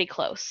were all pretty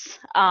close.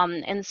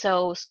 And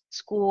so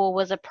school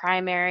was a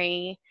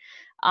primary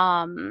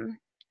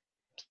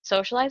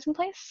socializing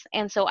place.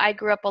 And so I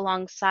grew up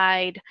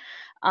alongside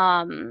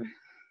a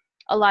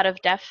lot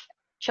of deaf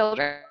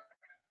children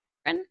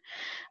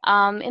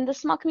in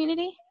this small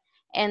community.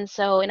 And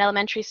so in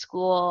elementary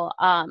school,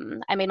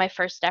 I made my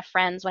first deaf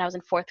friends when I was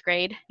in 4th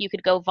grade. You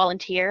could go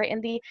volunteer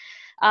in the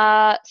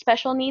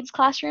special needs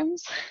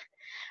classrooms.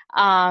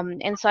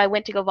 And so I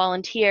went to go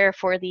volunteer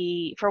for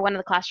one of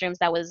the classrooms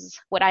that was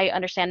what I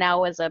understand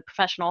now as a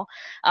professional,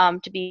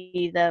 to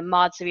be the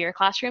mod severe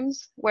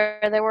classrooms where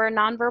there were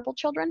nonverbal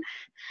children.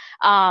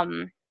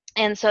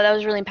 And so that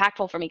was really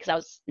impactful for me because I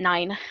was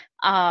 9.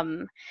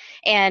 And,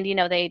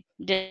 they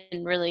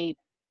didn't really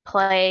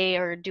play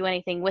or do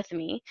anything with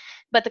me.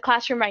 But the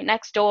classroom right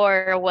next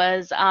door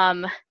was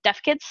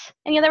deaf kids.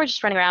 And, they were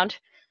just running around,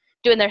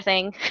 doing their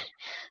thing,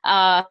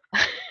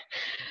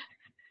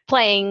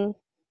 playing,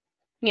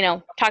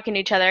 talking to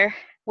each other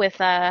with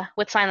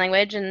sign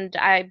language, and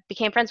I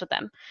became friends with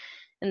them.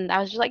 And I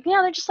was just like,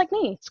 they're just like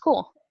me. It's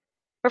cool.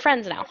 We're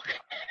friends now.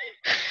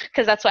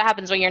 Because that's what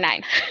happens when you're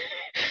 9.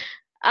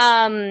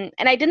 And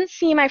I didn't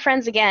see my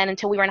friends again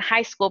until we were in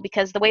high school,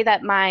 because the way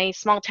that my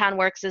small town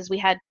works is we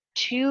had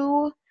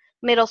 2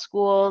 middle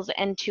schools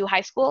and 2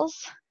 high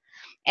schools,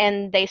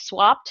 and they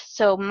swapped.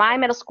 So my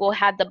middle school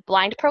had the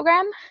blind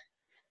program,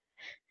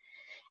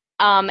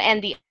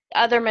 and the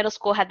other middle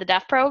school had the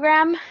deaf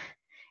program.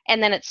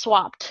 And then it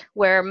swapped,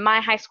 where my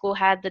high school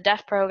had the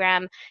deaf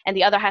program and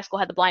the other high school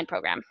had the blind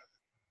program.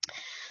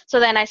 So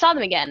then I saw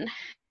them again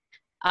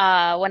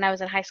when I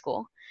was in high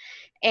school.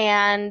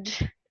 And,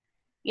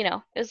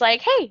 it was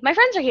like, hey, my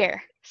friends are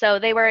here. So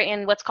they were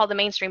in what's called the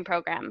mainstream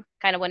program,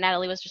 kind of what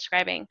Natalie was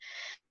describing.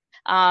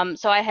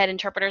 So I had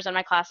interpreters in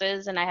my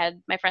classes, and I had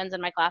my friends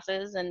in my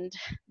classes, and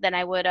then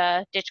I would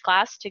ditch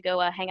class to go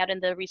hang out in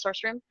the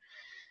resource room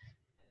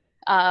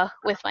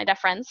with my deaf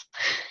friends.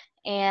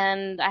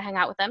 And I hung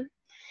out with them.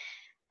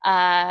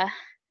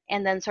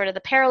 And then sort of the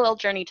parallel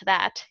journey to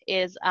that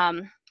is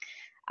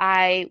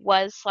I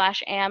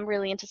was/am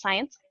really into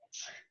science.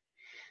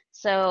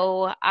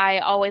 So I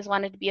always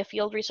wanted to be a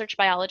field research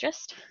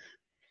biologist.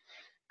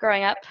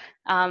 Growing up,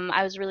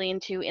 I was really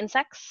into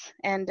insects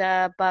and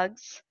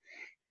bugs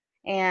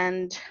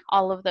and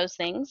all of those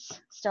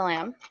things. Still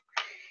am.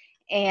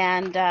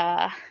 And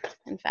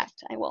in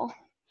fact, I will.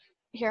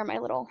 Here are my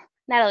little.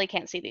 Natalie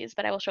can't see these,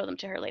 but I will show them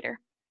to her later.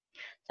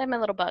 So I have my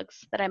little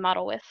bugs that I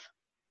model with.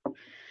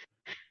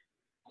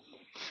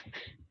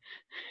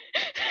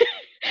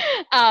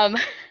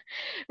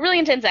 Really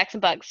into insects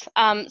and bugs.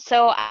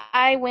 So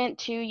I went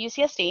to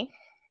UCSD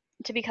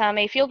to become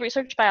a field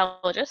research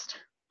biologist,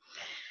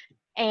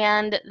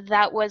 and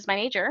that was my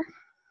major.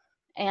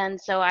 And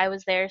so I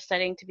was there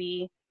studying to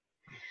be,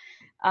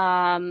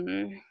 a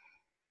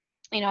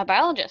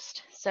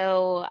biologist.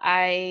 So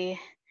I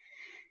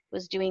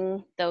was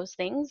doing those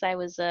things. I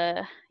was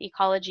a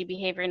ecology,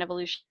 behavior, and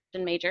evolution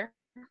major,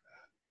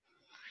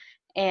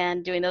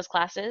 and doing those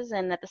classes.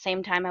 And at the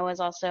same time, I was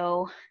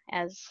also,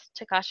 as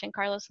Takashi and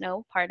Carlos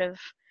know, part of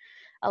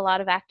a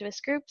lot of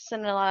activist groups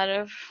and a lot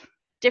of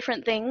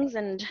different things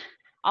and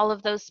all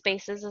of those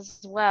spaces as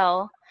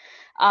well.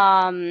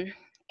 And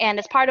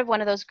as part of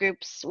one of those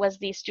groups was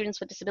the Students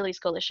with Disabilities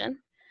Coalition.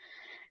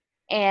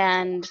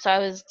 And so I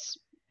was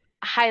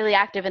highly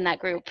active in that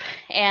group.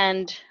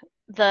 And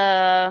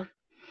the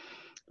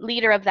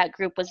leader of that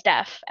group was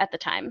deaf at the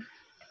time.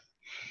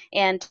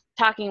 And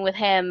talking with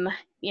him,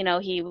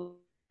 he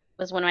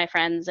was one of my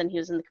friends and he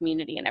was in the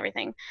community and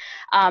everything.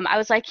 I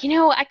was like,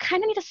 I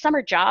kind of need a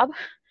summer job.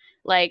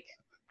 Like,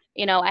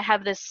 I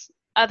have this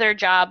other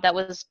job that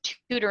was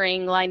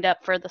tutoring lined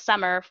up for the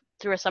summer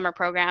through a summer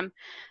program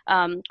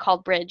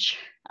called Bridge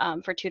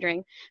for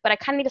tutoring. But I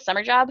kind of need a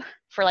summer job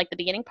for like the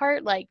beginning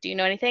part. Like, do you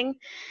know anything?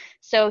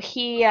 So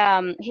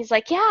he's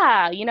like,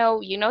 yeah, you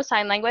know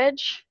sign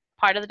language,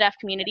 part of the deaf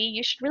community.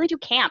 You should really do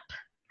camp.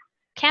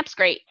 Camp's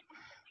great.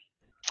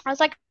 I was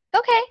like,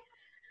 okay,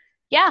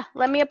 yeah,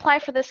 let me apply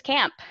for this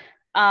camp.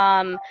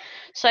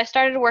 So I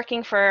started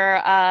working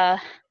for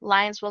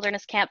Lions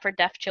Wilderness Camp for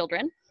Deaf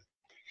Children,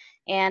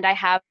 and I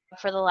have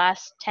for the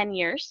last 10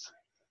 years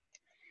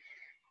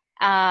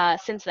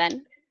since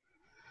then.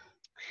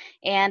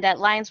 And at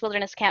Lions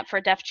Wilderness Camp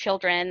for Deaf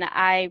Children,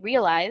 I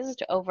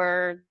realized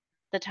over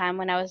the time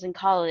when I was in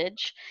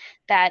college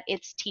that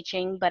it's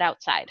teaching but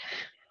outside.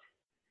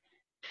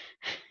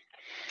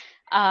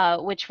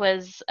 Which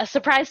was a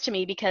surprise to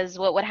me because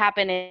what would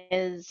happen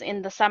is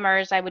in the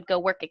summers I would go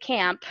work at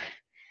camp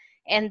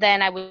and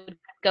then I would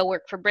go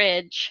work for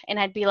Bridge and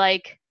I'd be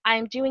like,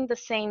 I'm doing the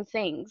same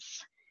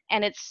things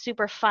and it's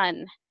super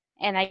fun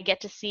and I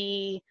get to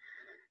see,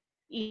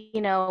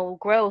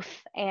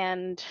 growth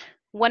and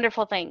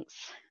wonderful things.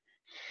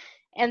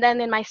 And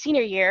then in my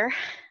senior year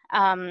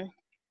at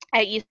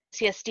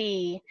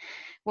UCSD,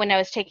 when I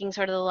was taking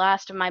sort of the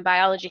last of my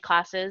biology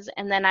classes,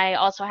 and then I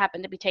also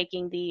happened to be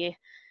taking the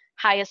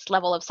highest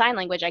level of sign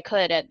language I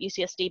could at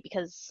UCSD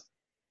because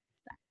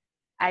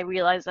I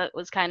realized that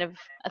was kind of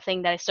a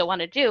thing that I still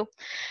wanted to do.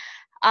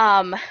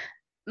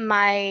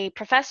 My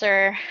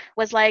professor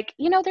was like,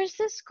 there's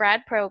this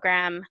grad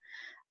program.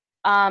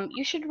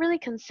 You should really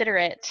consider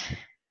it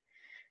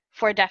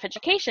for deaf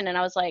education. And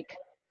I was like,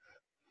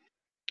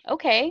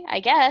 okay, I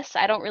guess.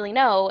 I don't really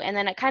know. And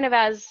then it kind of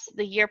as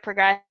the year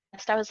progressed,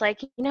 I was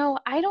like,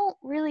 I don't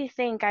really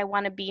think I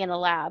want to be in a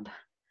lab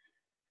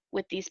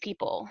with these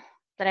people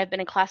that I've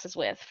been in classes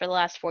with for the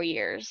last 4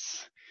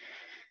 years.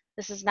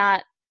 This is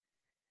not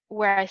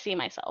where I see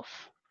myself.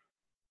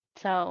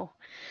 So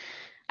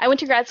I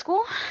went to grad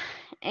school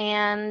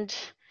and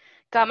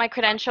got my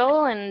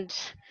credential and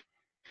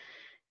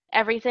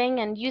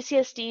everything. And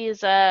UCSD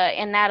is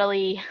and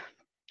Natalie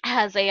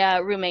has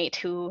a roommate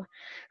who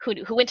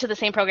went to the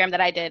same program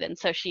that I did, and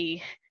so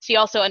she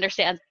also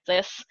understands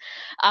this.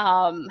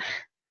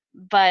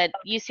 But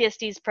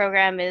UCSD's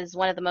program is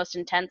one of the most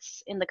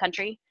intense in the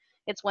country.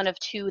 It's one of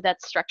two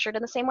that's structured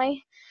in the same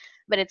way,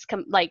 but it's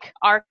like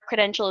our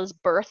credential is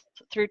birth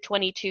through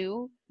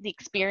 22. The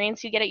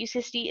experience you get at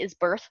UCSD is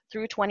birth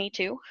through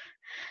 22.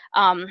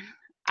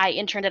 I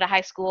interned at a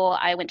high school.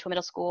 I went to a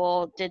middle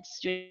school, did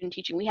student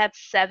teaching. We had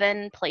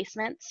 7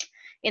 placements.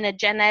 In a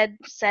gen ed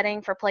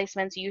setting for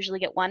placements, you usually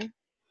get 1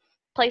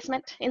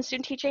 placement in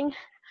student teaching.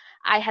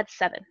 I had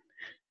 7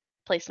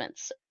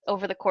 placements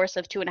over the course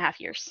of 2.5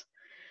 years.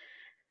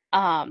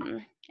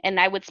 And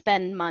I would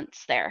spend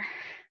months there.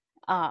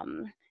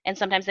 And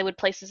sometimes they would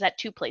place us at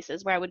 2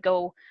 places where I would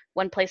go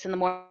one place in the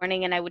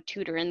morning and I would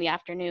tutor in the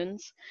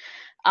afternoons.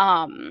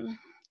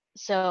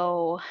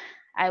 So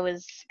I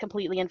was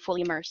completely and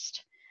fully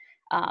immersed.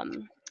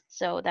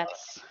 So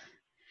that's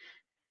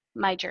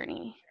my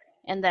journey.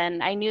 And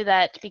then I knew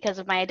that because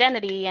of my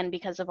identity and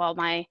because of all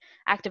my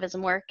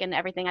activism work and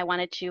everything, I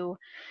wanted to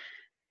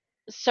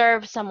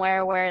serve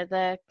somewhere where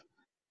the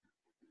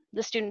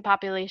student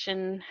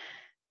population,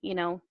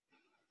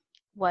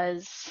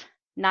 was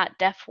not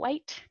deaf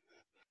white.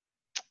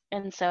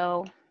 And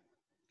so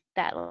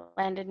that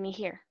landed me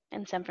here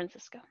in San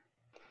Francisco.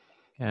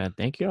 Yeah,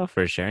 thank you all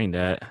for sharing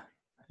that.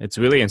 It's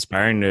really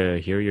inspiring to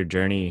hear your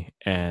journey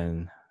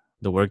and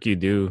the work you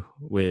do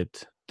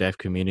with deaf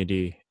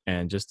community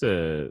and just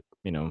the,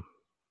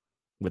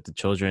 with the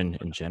children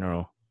in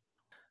general.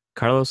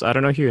 Carlos, I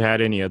don't know if you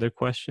had any other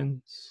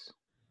questions.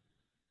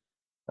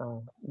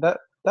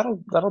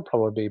 That'll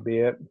probably be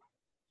it.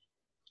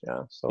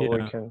 Yeah, so we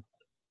Yeah. can.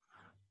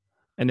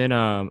 And then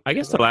I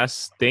guess the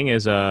last thing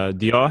is,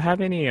 do y'all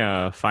have any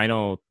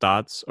final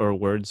thoughts or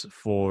words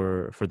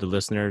for the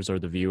listeners or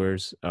the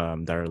viewers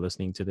that are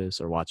listening to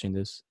this or watching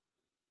this?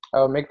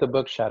 I'll make the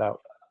book shout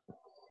out.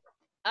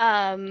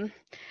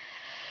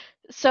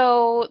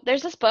 So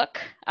there's this book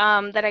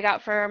that I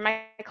got for my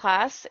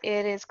class.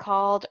 It is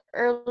called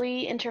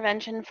Early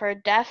Intervention for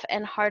Deaf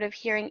and Hard of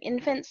Hearing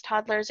Infants,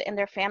 Toddlers, and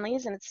Their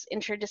Families, and it's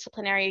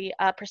Interdisciplinary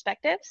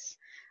Perspectives.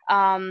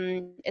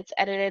 It's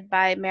edited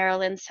by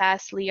Marilyn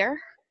Sass-Lehrer,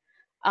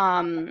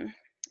 and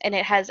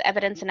it has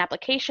evidence and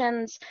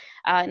applications,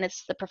 and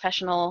it's the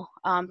professional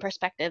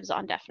perspectives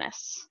on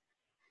deafness.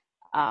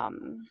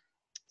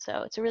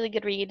 So it's a really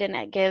good read, and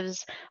it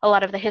gives a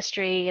lot of the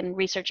history and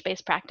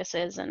research-based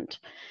practices and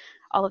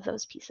all of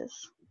those pieces.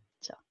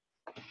 So,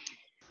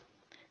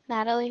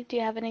 Natalie, do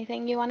you have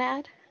anything you want to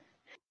add?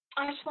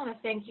 I just want to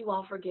thank you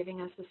all for giving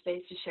us the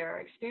space to share our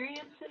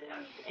experiences.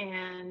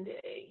 And,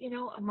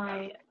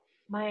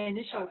 my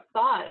initial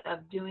thought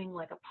of doing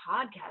like a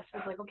podcast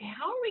was like, okay,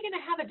 how are we going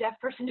to have a deaf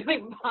person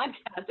doing a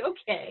podcast?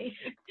 Okay.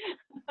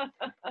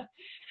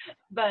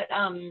 But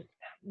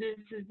this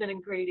has been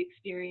a great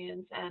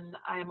experience, and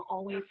I am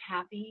always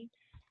happy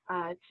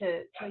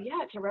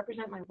to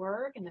represent my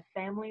work and the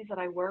families that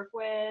I work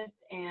with,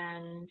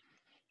 and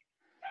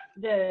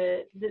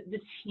the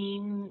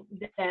team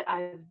that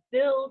I've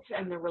built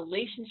and the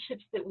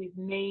relationships that we've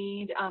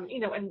made,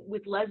 and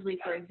with Leslie,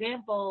 for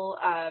example,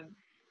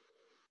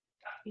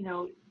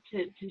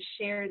 to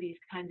share these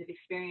kinds of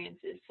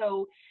experiences.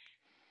 So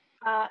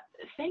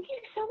thank you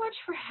so much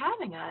for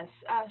having us.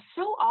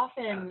 So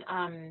often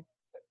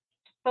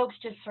folks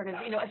just sort of,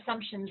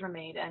 assumptions were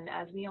made, and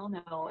as we all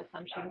know,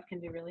 assumptions can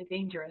be really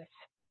dangerous.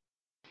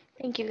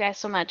 Thank you guys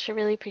so much. I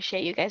really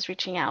appreciate you guys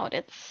reaching out.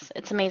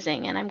 It's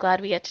amazing, and I'm glad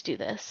we get to do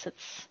this.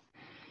 It's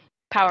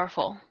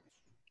powerful.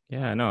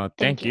 Yeah, no,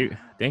 thank you.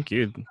 Thank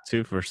you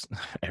too for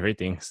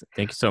everything.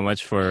 Thank you so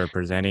much for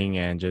presenting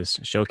and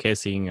just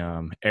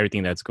showcasing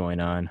everything that's going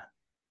on.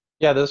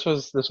 Yeah, this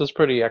was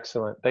pretty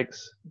excellent.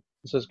 Thanks.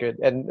 This was good,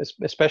 and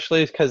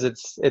especially because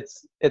it's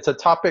a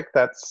topic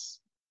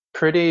that's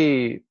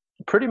pretty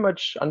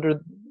much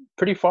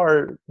pretty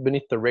far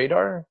beneath the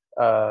radar.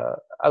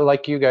 I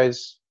like you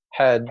guys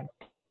had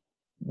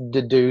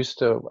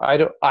deduced. I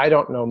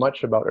don't know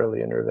much about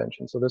early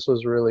intervention, so this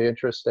was really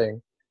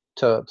interesting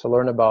to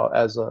learn about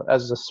as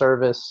a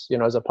service,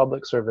 as a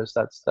public service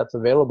that's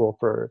available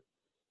for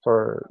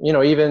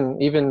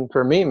even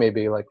for me,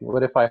 maybe, like,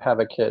 what if I have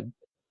a kid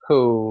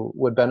who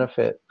would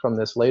benefit from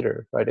this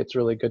later, right? It's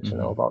really good to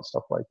know about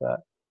stuff like that.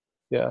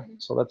 Yeah,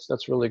 so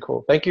that's really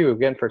cool. Thank you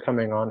again for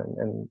coming on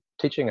and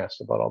teaching us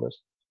about all this.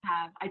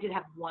 I did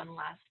have one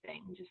last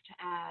thing just to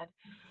add.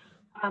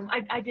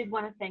 I did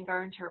want to thank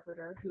our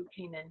interpreter who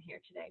came in here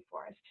today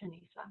for us,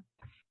 Tanisa.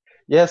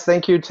 Yes,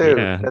 thank you too.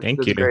 Yeah,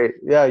 thank you. Great.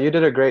 Yeah, you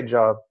did a great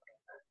job.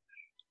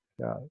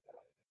 Yeah.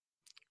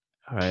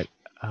 All right.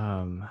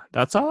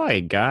 That's all I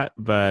got,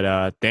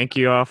 but thank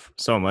you all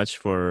so much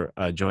for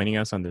joining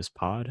us on this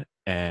pod.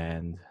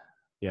 And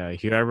yeah,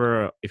 if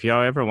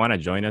y'all ever want to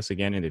join us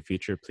again in the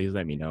future, please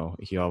let me know.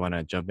 If y'all want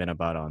to jump in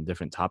about on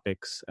different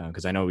topics,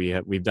 because I know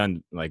we've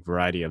done like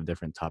variety of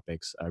different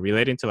topics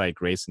relating to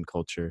like race and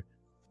culture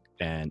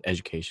and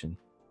education.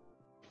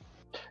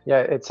 Yeah,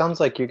 it sounds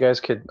like you guys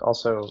could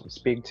also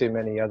speak to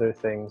many other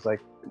things.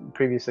 Like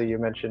previously you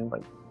mentioned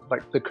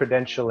like the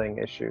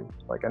credentialing issue,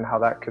 like, and how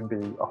that could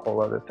be a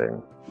whole other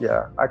thing.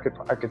 Yeah, I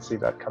could see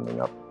that coming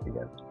up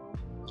again.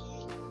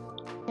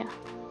 Yeah,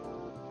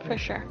 for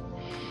sure.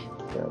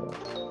 Yeah.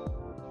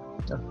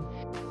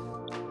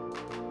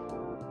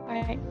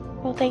 All right.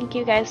 Well, thank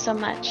you guys so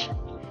much.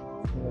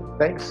 Yeah,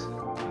 thanks.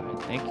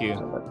 Thank you.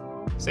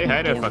 Say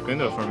hi to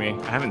Facundo for me.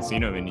 I haven't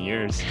seen him in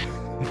years.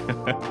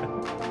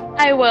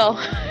 I will.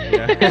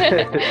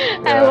 Yeah.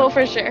 I will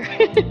for sure. All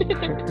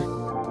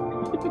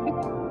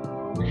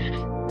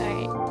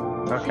right.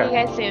 Okay. See you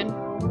guys soon.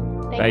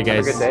 Bye,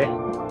 guys. Have a good day.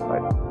 Bye.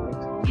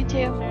 Thanks. You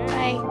too.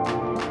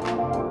 Bye.